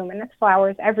bloom and there's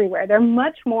flowers everywhere, they're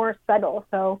much more subtle.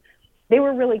 So they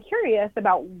were really curious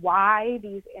about why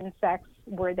these insects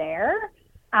were there,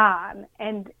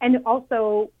 and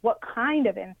also what kind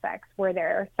of insects were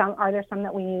there. Are there some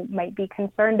that we might be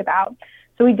concerned about?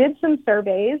 So we did some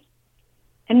surveys,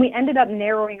 and we ended up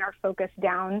narrowing our focus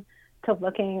down to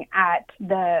looking at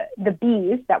the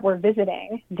bees that were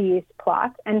visiting these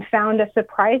plots and found a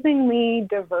surprisingly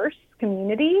diverse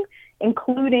community,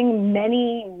 including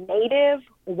many native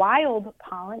wild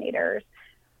pollinators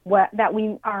that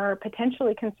we are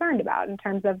potentially concerned about in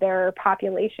terms of their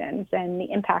populations and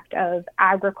the impact of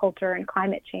agriculture and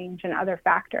climate change and other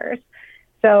factors.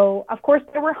 So, of course,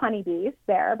 there were honeybees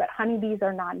there, but honeybees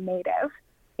are not native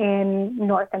in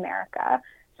North America.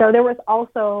 So there was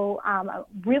also a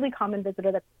really common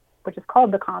visitor, which is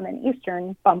called the common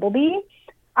eastern bumblebee,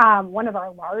 one of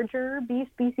our larger bee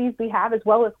species we have, as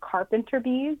well as carpenter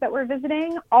bees that we're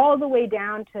visiting, all the way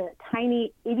down to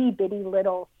tiny itty-bitty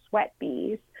little sweat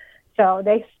bees. So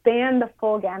they span the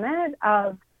full gamut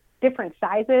of different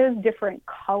sizes, different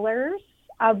colors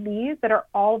of bees that are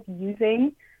all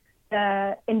using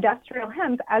the industrial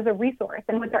hemp as a resource.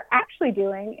 And what they're actually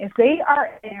doing is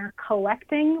they're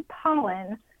collecting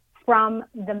pollen from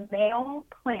the male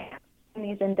plants in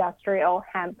these industrial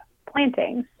hemp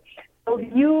plantings. So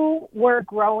if you were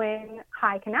growing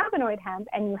high cannabinoid hemp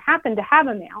and you happen to have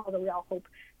a male, although we all hope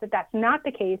that that's not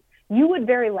the case, you would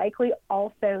very likely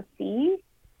also see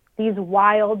these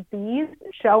wild bees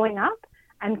showing up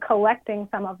and collecting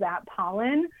some of that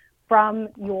pollen from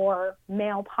your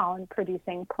male pollen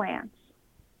producing plants.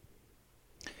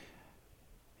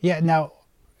 Yeah, now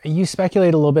you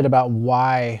speculate a little bit about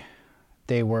why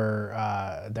there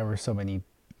were so many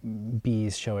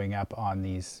bees showing up on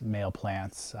these male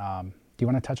plants. Do you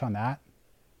want to touch on that?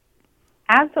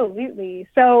 Absolutely.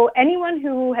 So anyone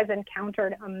who has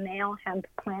encountered a male hemp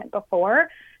plant before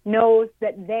knows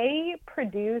that they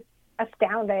produce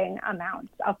astounding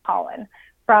amounts of pollen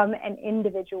from an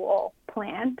individual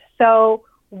plant. So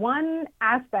one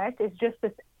aspect is just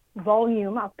this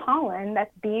volume of pollen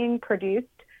that's being produced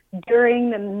during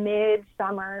the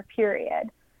midsummer period.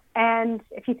 And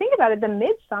if you think about it, the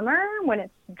midsummer, when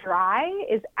it's dry,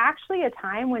 is actually a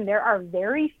time when there are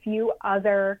very few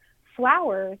other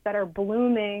flowers that are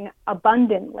blooming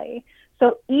abundantly.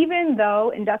 So even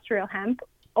though industrial hemp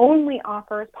only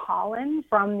offers pollen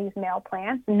from these male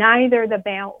plants, neither the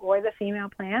male or the female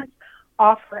plants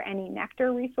offer any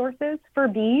nectar resources for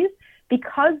bees,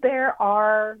 because there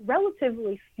are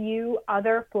relatively few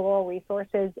other floral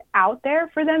resources out there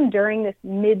for them during this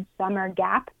midsummer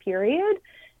gap period.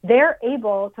 They're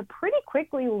able to pretty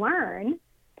quickly learn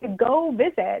to go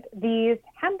visit these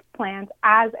hemp plants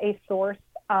as a source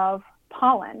of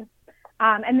pollen.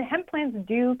 And the hemp plants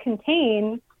do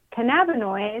contain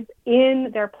cannabinoids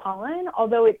in their pollen,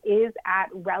 although it is at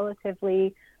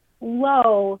relatively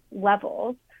low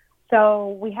levels.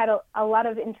 So we had a lot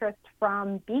of interest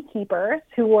from beekeepers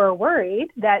who were worried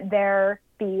that their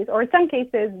bees, or in some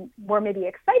cases were maybe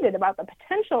excited about the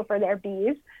potential for their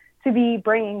bees to be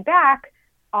bringing back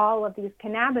all of these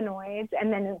cannabinoids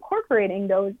and then incorporating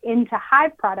those into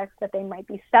hive products that they might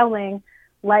be selling,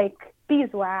 like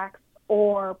beeswax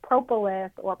or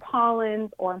propolis or pollens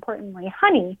or, importantly,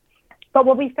 honey. But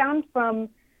what we found from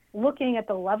looking at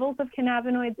the levels of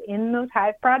cannabinoids in those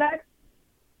hive products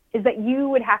is that you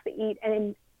would have to eat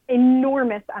an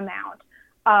enormous amount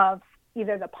of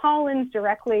either the pollens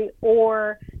directly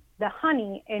or the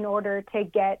honey in order to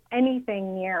get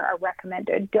anything near a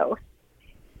recommended dose.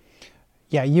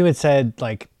 Yeah, you had said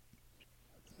like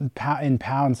in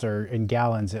pounds or in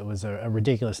gallons, it was a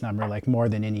ridiculous number, like more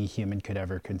than any human could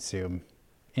ever consume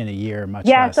in a year, much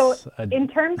less. Yeah, so in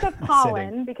terms of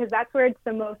pollen, because that's where it's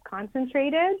the most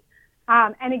concentrated,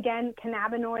 and again,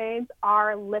 cannabinoids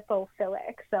are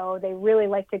lipophilic, so they really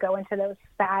like to go into those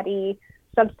fatty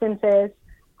substances.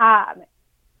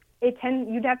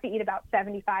 You'd have to eat about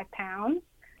 75 pounds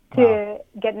to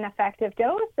get an effective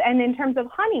dose. And in terms of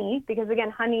honey, because again,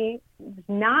 honey is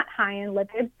not high in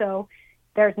lipids, so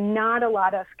there's not a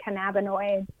lot of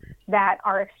cannabinoids that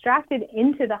are extracted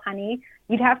into the honey,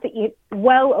 you'd have to eat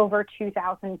well over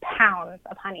 2,000 pounds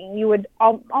of honey. You would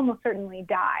almost certainly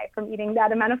die from eating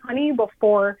that amount of honey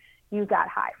before you got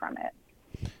high from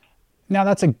it. Now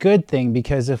that's a good thing,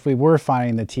 because if we were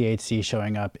finding the THC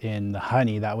showing up in the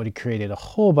honey, that would have created a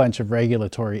whole bunch of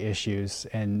regulatory issues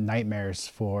and nightmares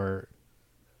for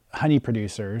honey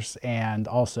producers and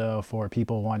also for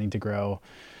people wanting to grow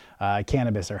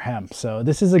cannabis or hemp. So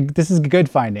this is a good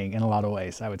finding in a lot of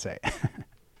ways, I would say.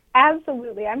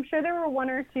 Absolutely. I'm sure there were one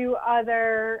or two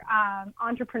other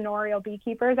entrepreneurial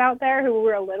beekeepers out there who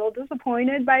were a little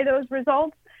disappointed by those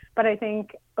results, but I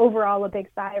think overall a big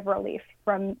sigh of relief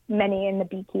from many in the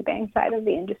beekeeping side of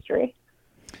the industry.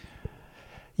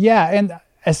 Yeah, and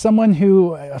as someone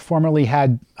who formerly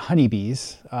had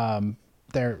honeybees,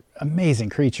 they're amazing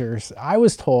creatures. I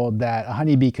was told that a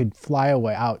honeybee could fly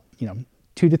away out,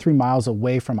 2 to 3 miles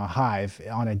away from a hive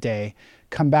on a day,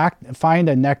 come back, find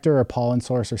a nectar or pollen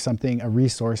source or something, a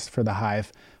resource for the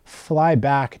hive, fly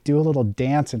back, do a little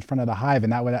dance in front of the hive,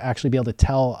 and that would actually be able to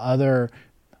tell other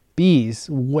bees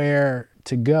where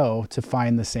to go to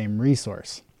find the same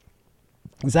resource.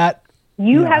 Is that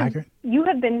accurate? You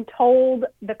have been told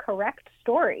the correct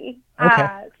story.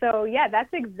 Okay. So yeah,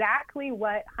 that's exactly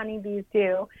what honeybees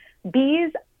do.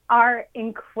 Bees are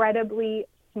incredibly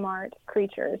smart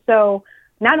creatures. So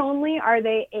not only are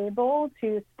they able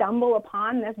to stumble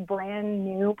upon this brand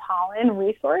new pollen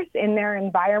resource in their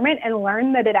environment and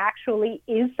learn that it actually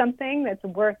is something that's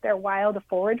worth their while to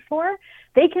forage for,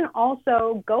 they can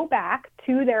also go back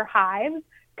to their hives,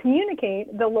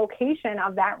 communicate the location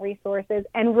of that resources,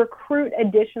 and recruit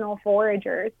additional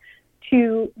foragers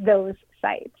to those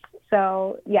sites.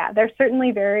 So yeah, they're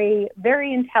certainly very,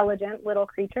 very intelligent little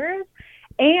creatures.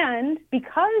 And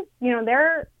because,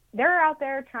 they're out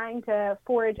there trying to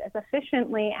forage as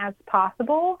efficiently as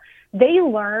possible, they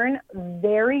learn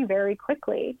very, very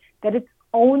quickly that it's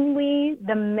only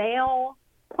the male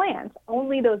plants,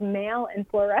 only those male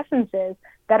inflorescences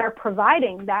that are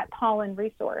providing that pollen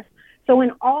resource. So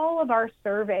in all of our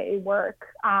survey work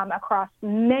across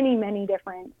many, many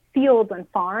different fields and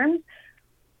farms,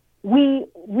 we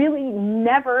really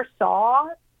never saw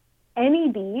any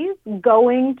bees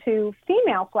going to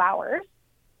female flowers,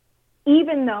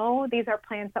 even though these are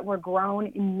plants that were grown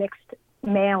in mixed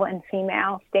male and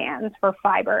female stands for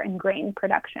fiber and grain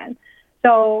production.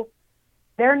 So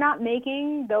they're not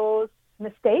making those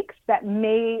mistakes that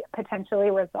may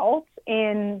potentially result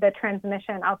in the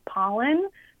transmission of pollen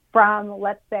from,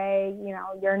 let's say,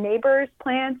 your neighbor's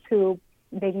plants who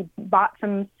maybe bought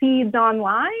some seeds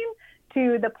online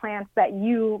to the plants that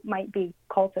you might be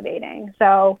cultivating.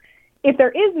 So if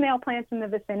there is male plants in the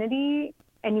vicinity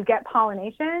and you get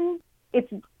pollination,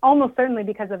 it's almost certainly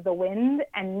because of the wind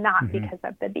and not because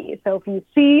of the bees. So if you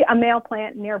see a male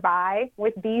plant nearby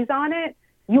with bees on it,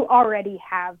 you already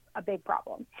have a big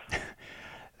problem.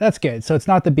 That's good. So it's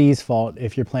not the bees' fault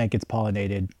if your plant gets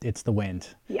pollinated, it's the wind.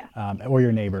 Yeah. Or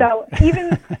your neighbor. So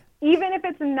even if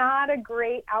it's not a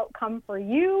great outcome for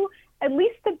you, at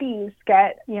least the bees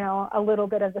get, a little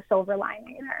bit of the silver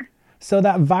lining there. So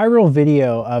that viral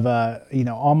video of a,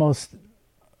 almost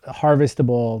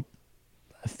harvestable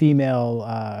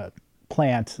female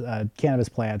plant, cannabis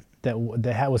plant that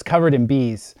was covered in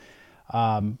bees,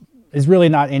 is really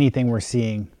not anything we're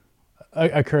seeing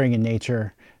occurring in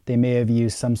nature. They may have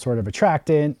used some sort of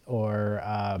attractant, or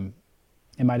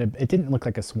it didn't look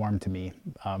like a swarm to me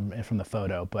from the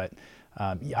photo, but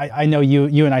I know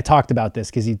you and I talked about this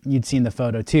because you'd seen the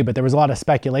photo too, but there was a lot of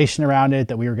speculation around it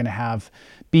that we were going to have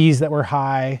bees that were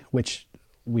high, which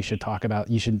we should talk about.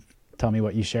 You should tell me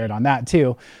what you shared on that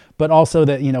too, but also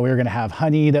that, we were going to have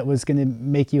honey that was going to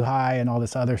make you high and all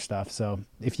this other stuff. So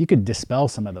if you could dispel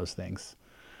some of those things.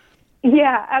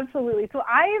 Yeah, absolutely. So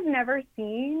I have never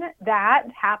seen that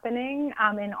happening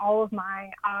in all of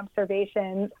my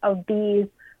observations of bees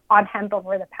on hemp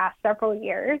over the past several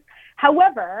years.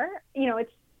 However,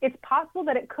 it's possible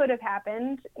that it could have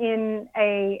happened in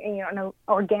an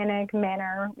organic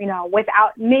manner,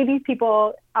 without, maybe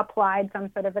people applied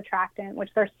some sort of attractant,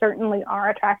 which there certainly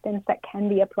are attractants that can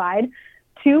be applied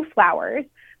to flowers.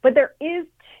 But there is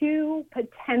two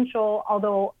potential,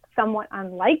 although somewhat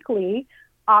unlikely,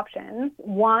 options.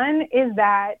 One is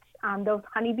that those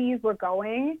honeybees were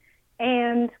going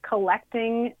and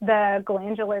collecting the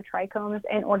glandular trichomes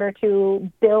in order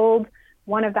to build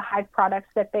one of the hive products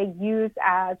that they use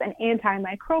as an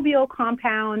antimicrobial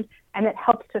compound, and it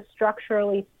helps to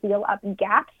structurally seal up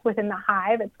gaps within the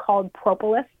hive. It's called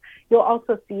propolis. You'll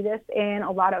also see this in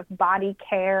a lot of body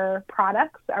care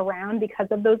products around because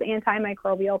of those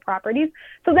antimicrobial properties.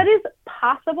 So that is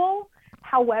possible.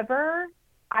 However,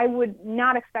 I would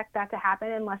not expect that to happen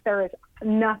unless there is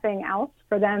nothing else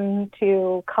for them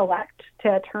to collect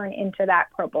to turn into that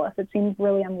propolis. It seems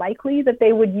really unlikely that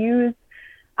they would use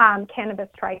cannabis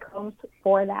trichomes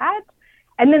for that.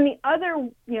 And then the other,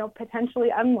 potentially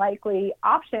unlikely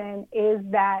option is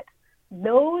that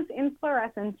those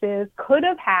inflorescences could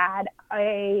have had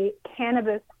a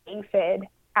cannabis aphid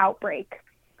outbreak.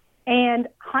 And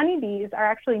honeybees are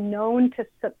actually known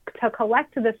to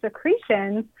collect the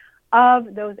secretions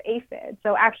of those aphids.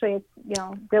 So actually it's,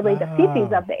 really the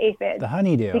feces of the aphids. The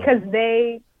honeydew. Because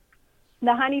the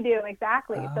honeydew,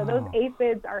 exactly. Oh. So those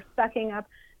aphids are sucking up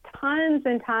tons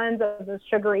and tons of the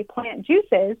sugary plant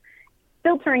juices,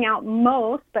 filtering out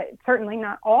most, but certainly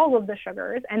not all of the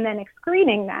sugars, and then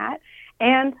excreting that.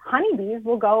 And honeybees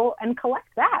will go and collect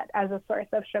that as a source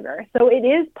of sugar. So it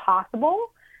is possible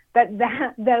that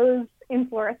those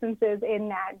inflorescences in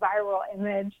that viral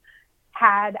image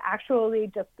had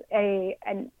actually just a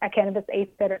cannabis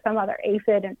aphid or some other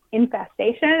aphid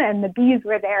infestation, and the bees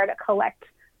were there to collect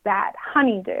that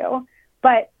honeydew.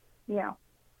 But,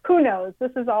 who knows?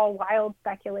 This is all wild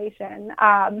speculation.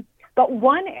 But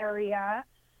one area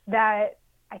that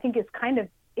I think is kind of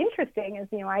interesting is,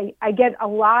 I get a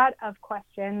lot of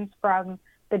questions from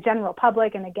the general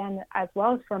public, and again, as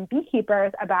well as from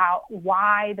beekeepers, about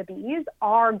why the bees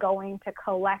are going to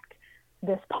collect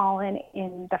this pollen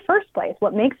in the first place.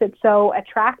 What makes it so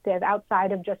attractive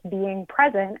outside of just being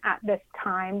present at this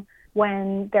time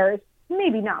when there's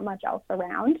maybe not much else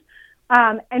around.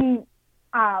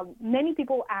 Many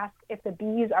people ask if the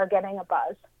bees are getting a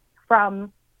buzz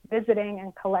from visiting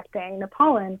and collecting the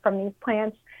pollen from these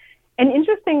plants. And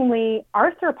interestingly,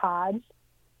 arthropods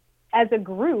as a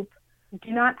group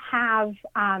do not have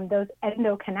those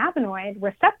endocannabinoid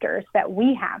receptors that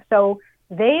we have. So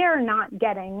they are not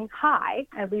getting high,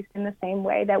 at least in the same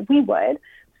way that we would,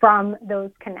 from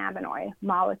those cannabinoid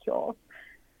molecules.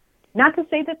 Not to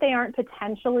say that they aren't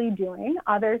potentially doing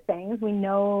other things. We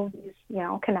know these,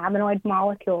 cannabinoid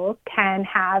molecules can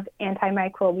have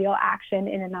antimicrobial action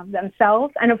in and of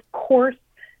themselves. And of course,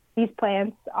 these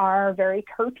plants are very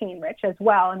terpene rich as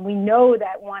well. And we know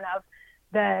that one of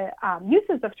the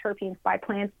uses of terpenes by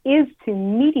plants is to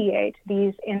mediate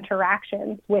these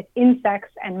interactions with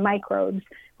insects and microbes,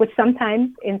 which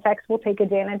sometimes insects will take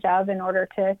advantage of in order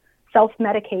to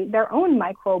self-medicate their own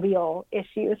microbial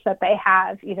issues that they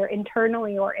have either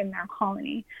internally or in their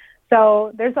colony.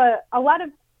 So there's a lot of,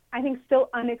 I think, still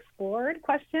unexplored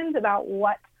questions about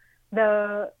what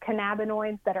the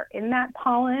cannabinoids that are in that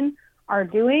pollen are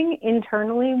doing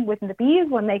internally with the bees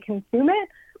when they consume it,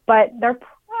 but they're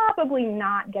probably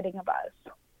not getting a buzz.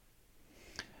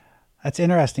 That's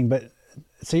interesting. But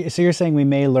so you're saying we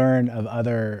may learn of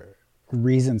other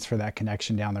reasons for that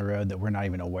connection down the road that we're not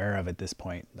even aware of at this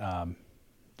point,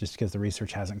 just because the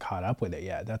research hasn't caught up with it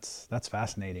yet. That's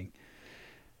fascinating.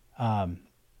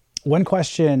 One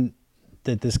question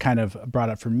that this kind of brought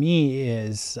up for me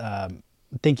is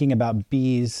thinking about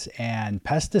bees and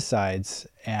pesticides,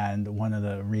 and one of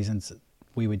the reasons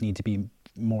we would need to be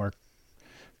more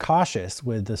cautious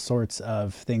with the sorts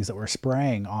of things that we're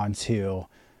spraying onto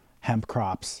hemp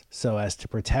crops so as to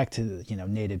protect,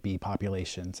 native bee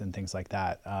populations and things like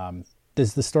that.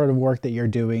 Does the sort of work that you're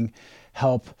doing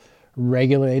help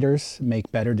regulators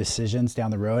make better decisions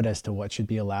down the road as to what should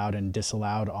be allowed and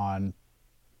disallowed on,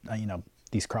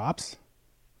 these crops?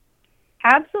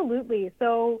 Absolutely.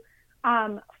 So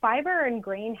fiber and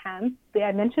grain hemp,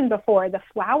 I mentioned before, the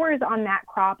flowers on that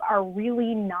crop are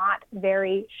really not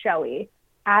very showy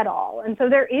at all. And so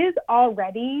there is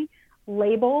already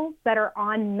labels that are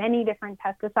on many different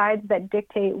pesticides that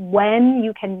dictate when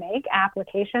you can make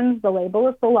applications. The label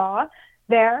is the law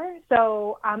there.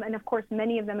 So, and of course,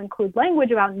 many of them include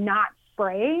language about not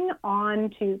spraying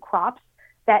onto crops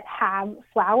that have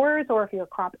flowers, or if your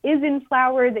crop is in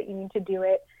flower, that you need to do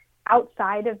it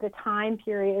outside of the time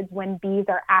periods when bees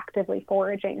are actively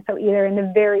foraging. So either in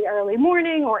the very early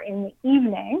morning or in the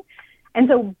evening. And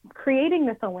so creating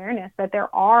this awareness that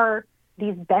there are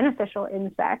these beneficial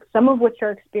insects, some of which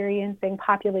are experiencing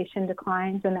population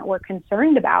declines and that we're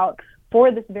concerned about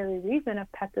for this very reason of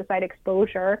pesticide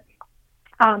exposure,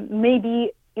 may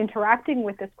be interacting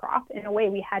with this crop in a way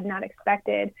we had not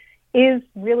expected, is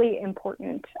really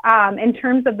important. In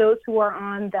terms of those who are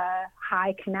on the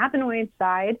high cannabinoid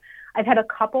side, I've had a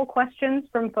couple questions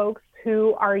from folks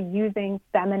who are using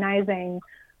feminizing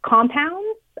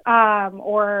compounds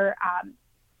or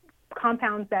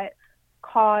compounds that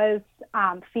cause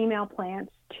female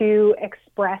plants to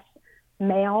express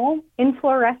male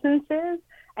inflorescences,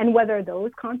 and whether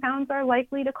those compounds are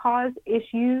likely to cause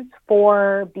issues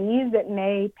for bees that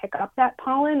may pick up that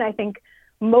pollen. I think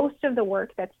most of the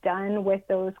work that's done with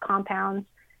those compounds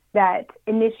that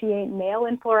initiate male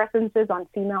inflorescences on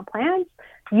female plants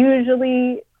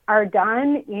usually are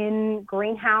done in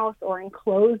greenhouse or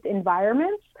enclosed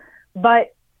environments,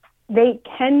 but they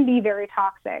can be very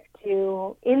toxic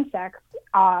to insects,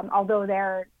 although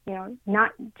they're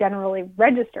not generally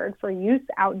registered for use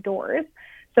outdoors.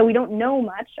 So we don't know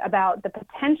much about the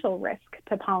potential risk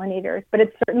to pollinators, but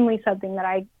it's certainly something that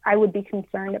I would be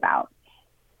concerned about.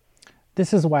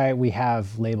 This is why we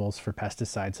have labels for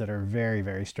pesticides that are very,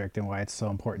 very strict, and why it's so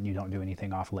important you don't do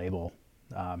anything off label.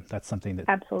 That's something that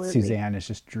Absolutely. Suzanne has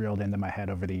just drilled into my head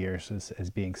over the years as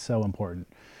being so important.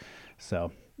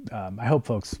 So I hope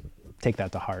folks take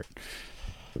that to heart.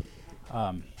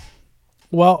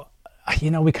 Well,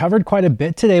 we covered quite a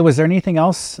bit today. Was there anything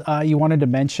else you wanted to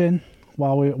mention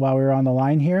while we were on the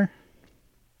line here?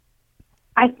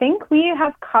 I think we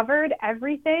have covered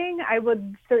everything. I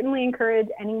would certainly encourage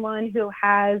anyone who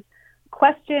has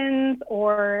questions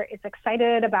or is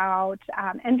excited about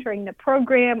entering the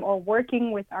program or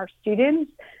working with our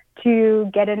students to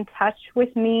get in touch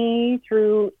with me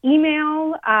through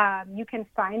email. You can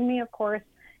find me, of course,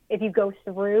 if you go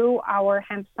through our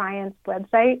Hemp Science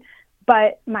website,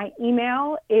 but my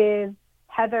email is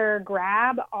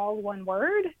heathergrab, all one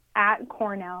word, at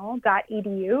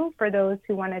cornell.edu for those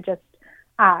who want to just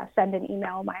send an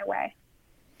email my way.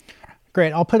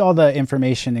 Great. I'll put all the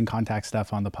information and contact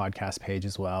stuff on the podcast page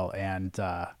as well. And,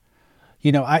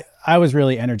 I was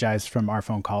really energized from our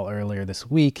phone call earlier this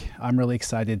week. I'm really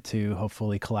excited to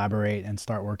hopefully collaborate and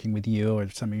start working with you or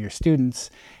some of your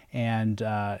students and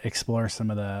explore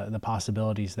some of the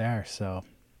possibilities there. So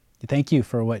thank you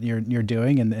for what you're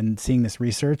doing, and seeing this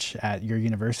research at your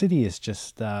university is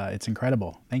just, it's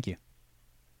incredible. Thank you.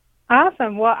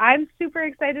 Awesome. Well, I'm super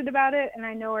excited about it, and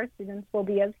I know our students will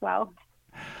be as well.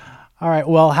 All right.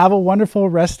 Well, have a wonderful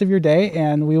rest of your day,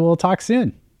 and we will talk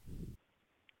soon.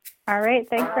 All right.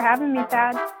 Thanks for having me,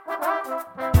 Tad.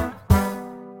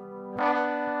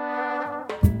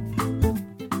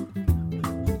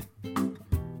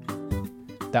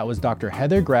 That was Dr.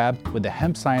 Heather Grab with the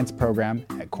Hemp Science program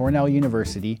at Cornell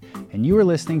University, and you are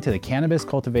listening to the Cannabis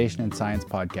Cultivation and Science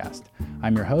podcast.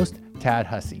 I'm your host, Tad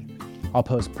Hussey. I'll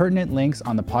post pertinent links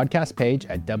on the podcast page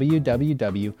at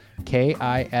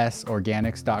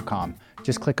www.kisorganics.com.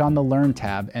 Just click on the Learn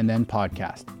tab and then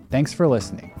podcast. Thanks for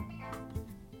listening.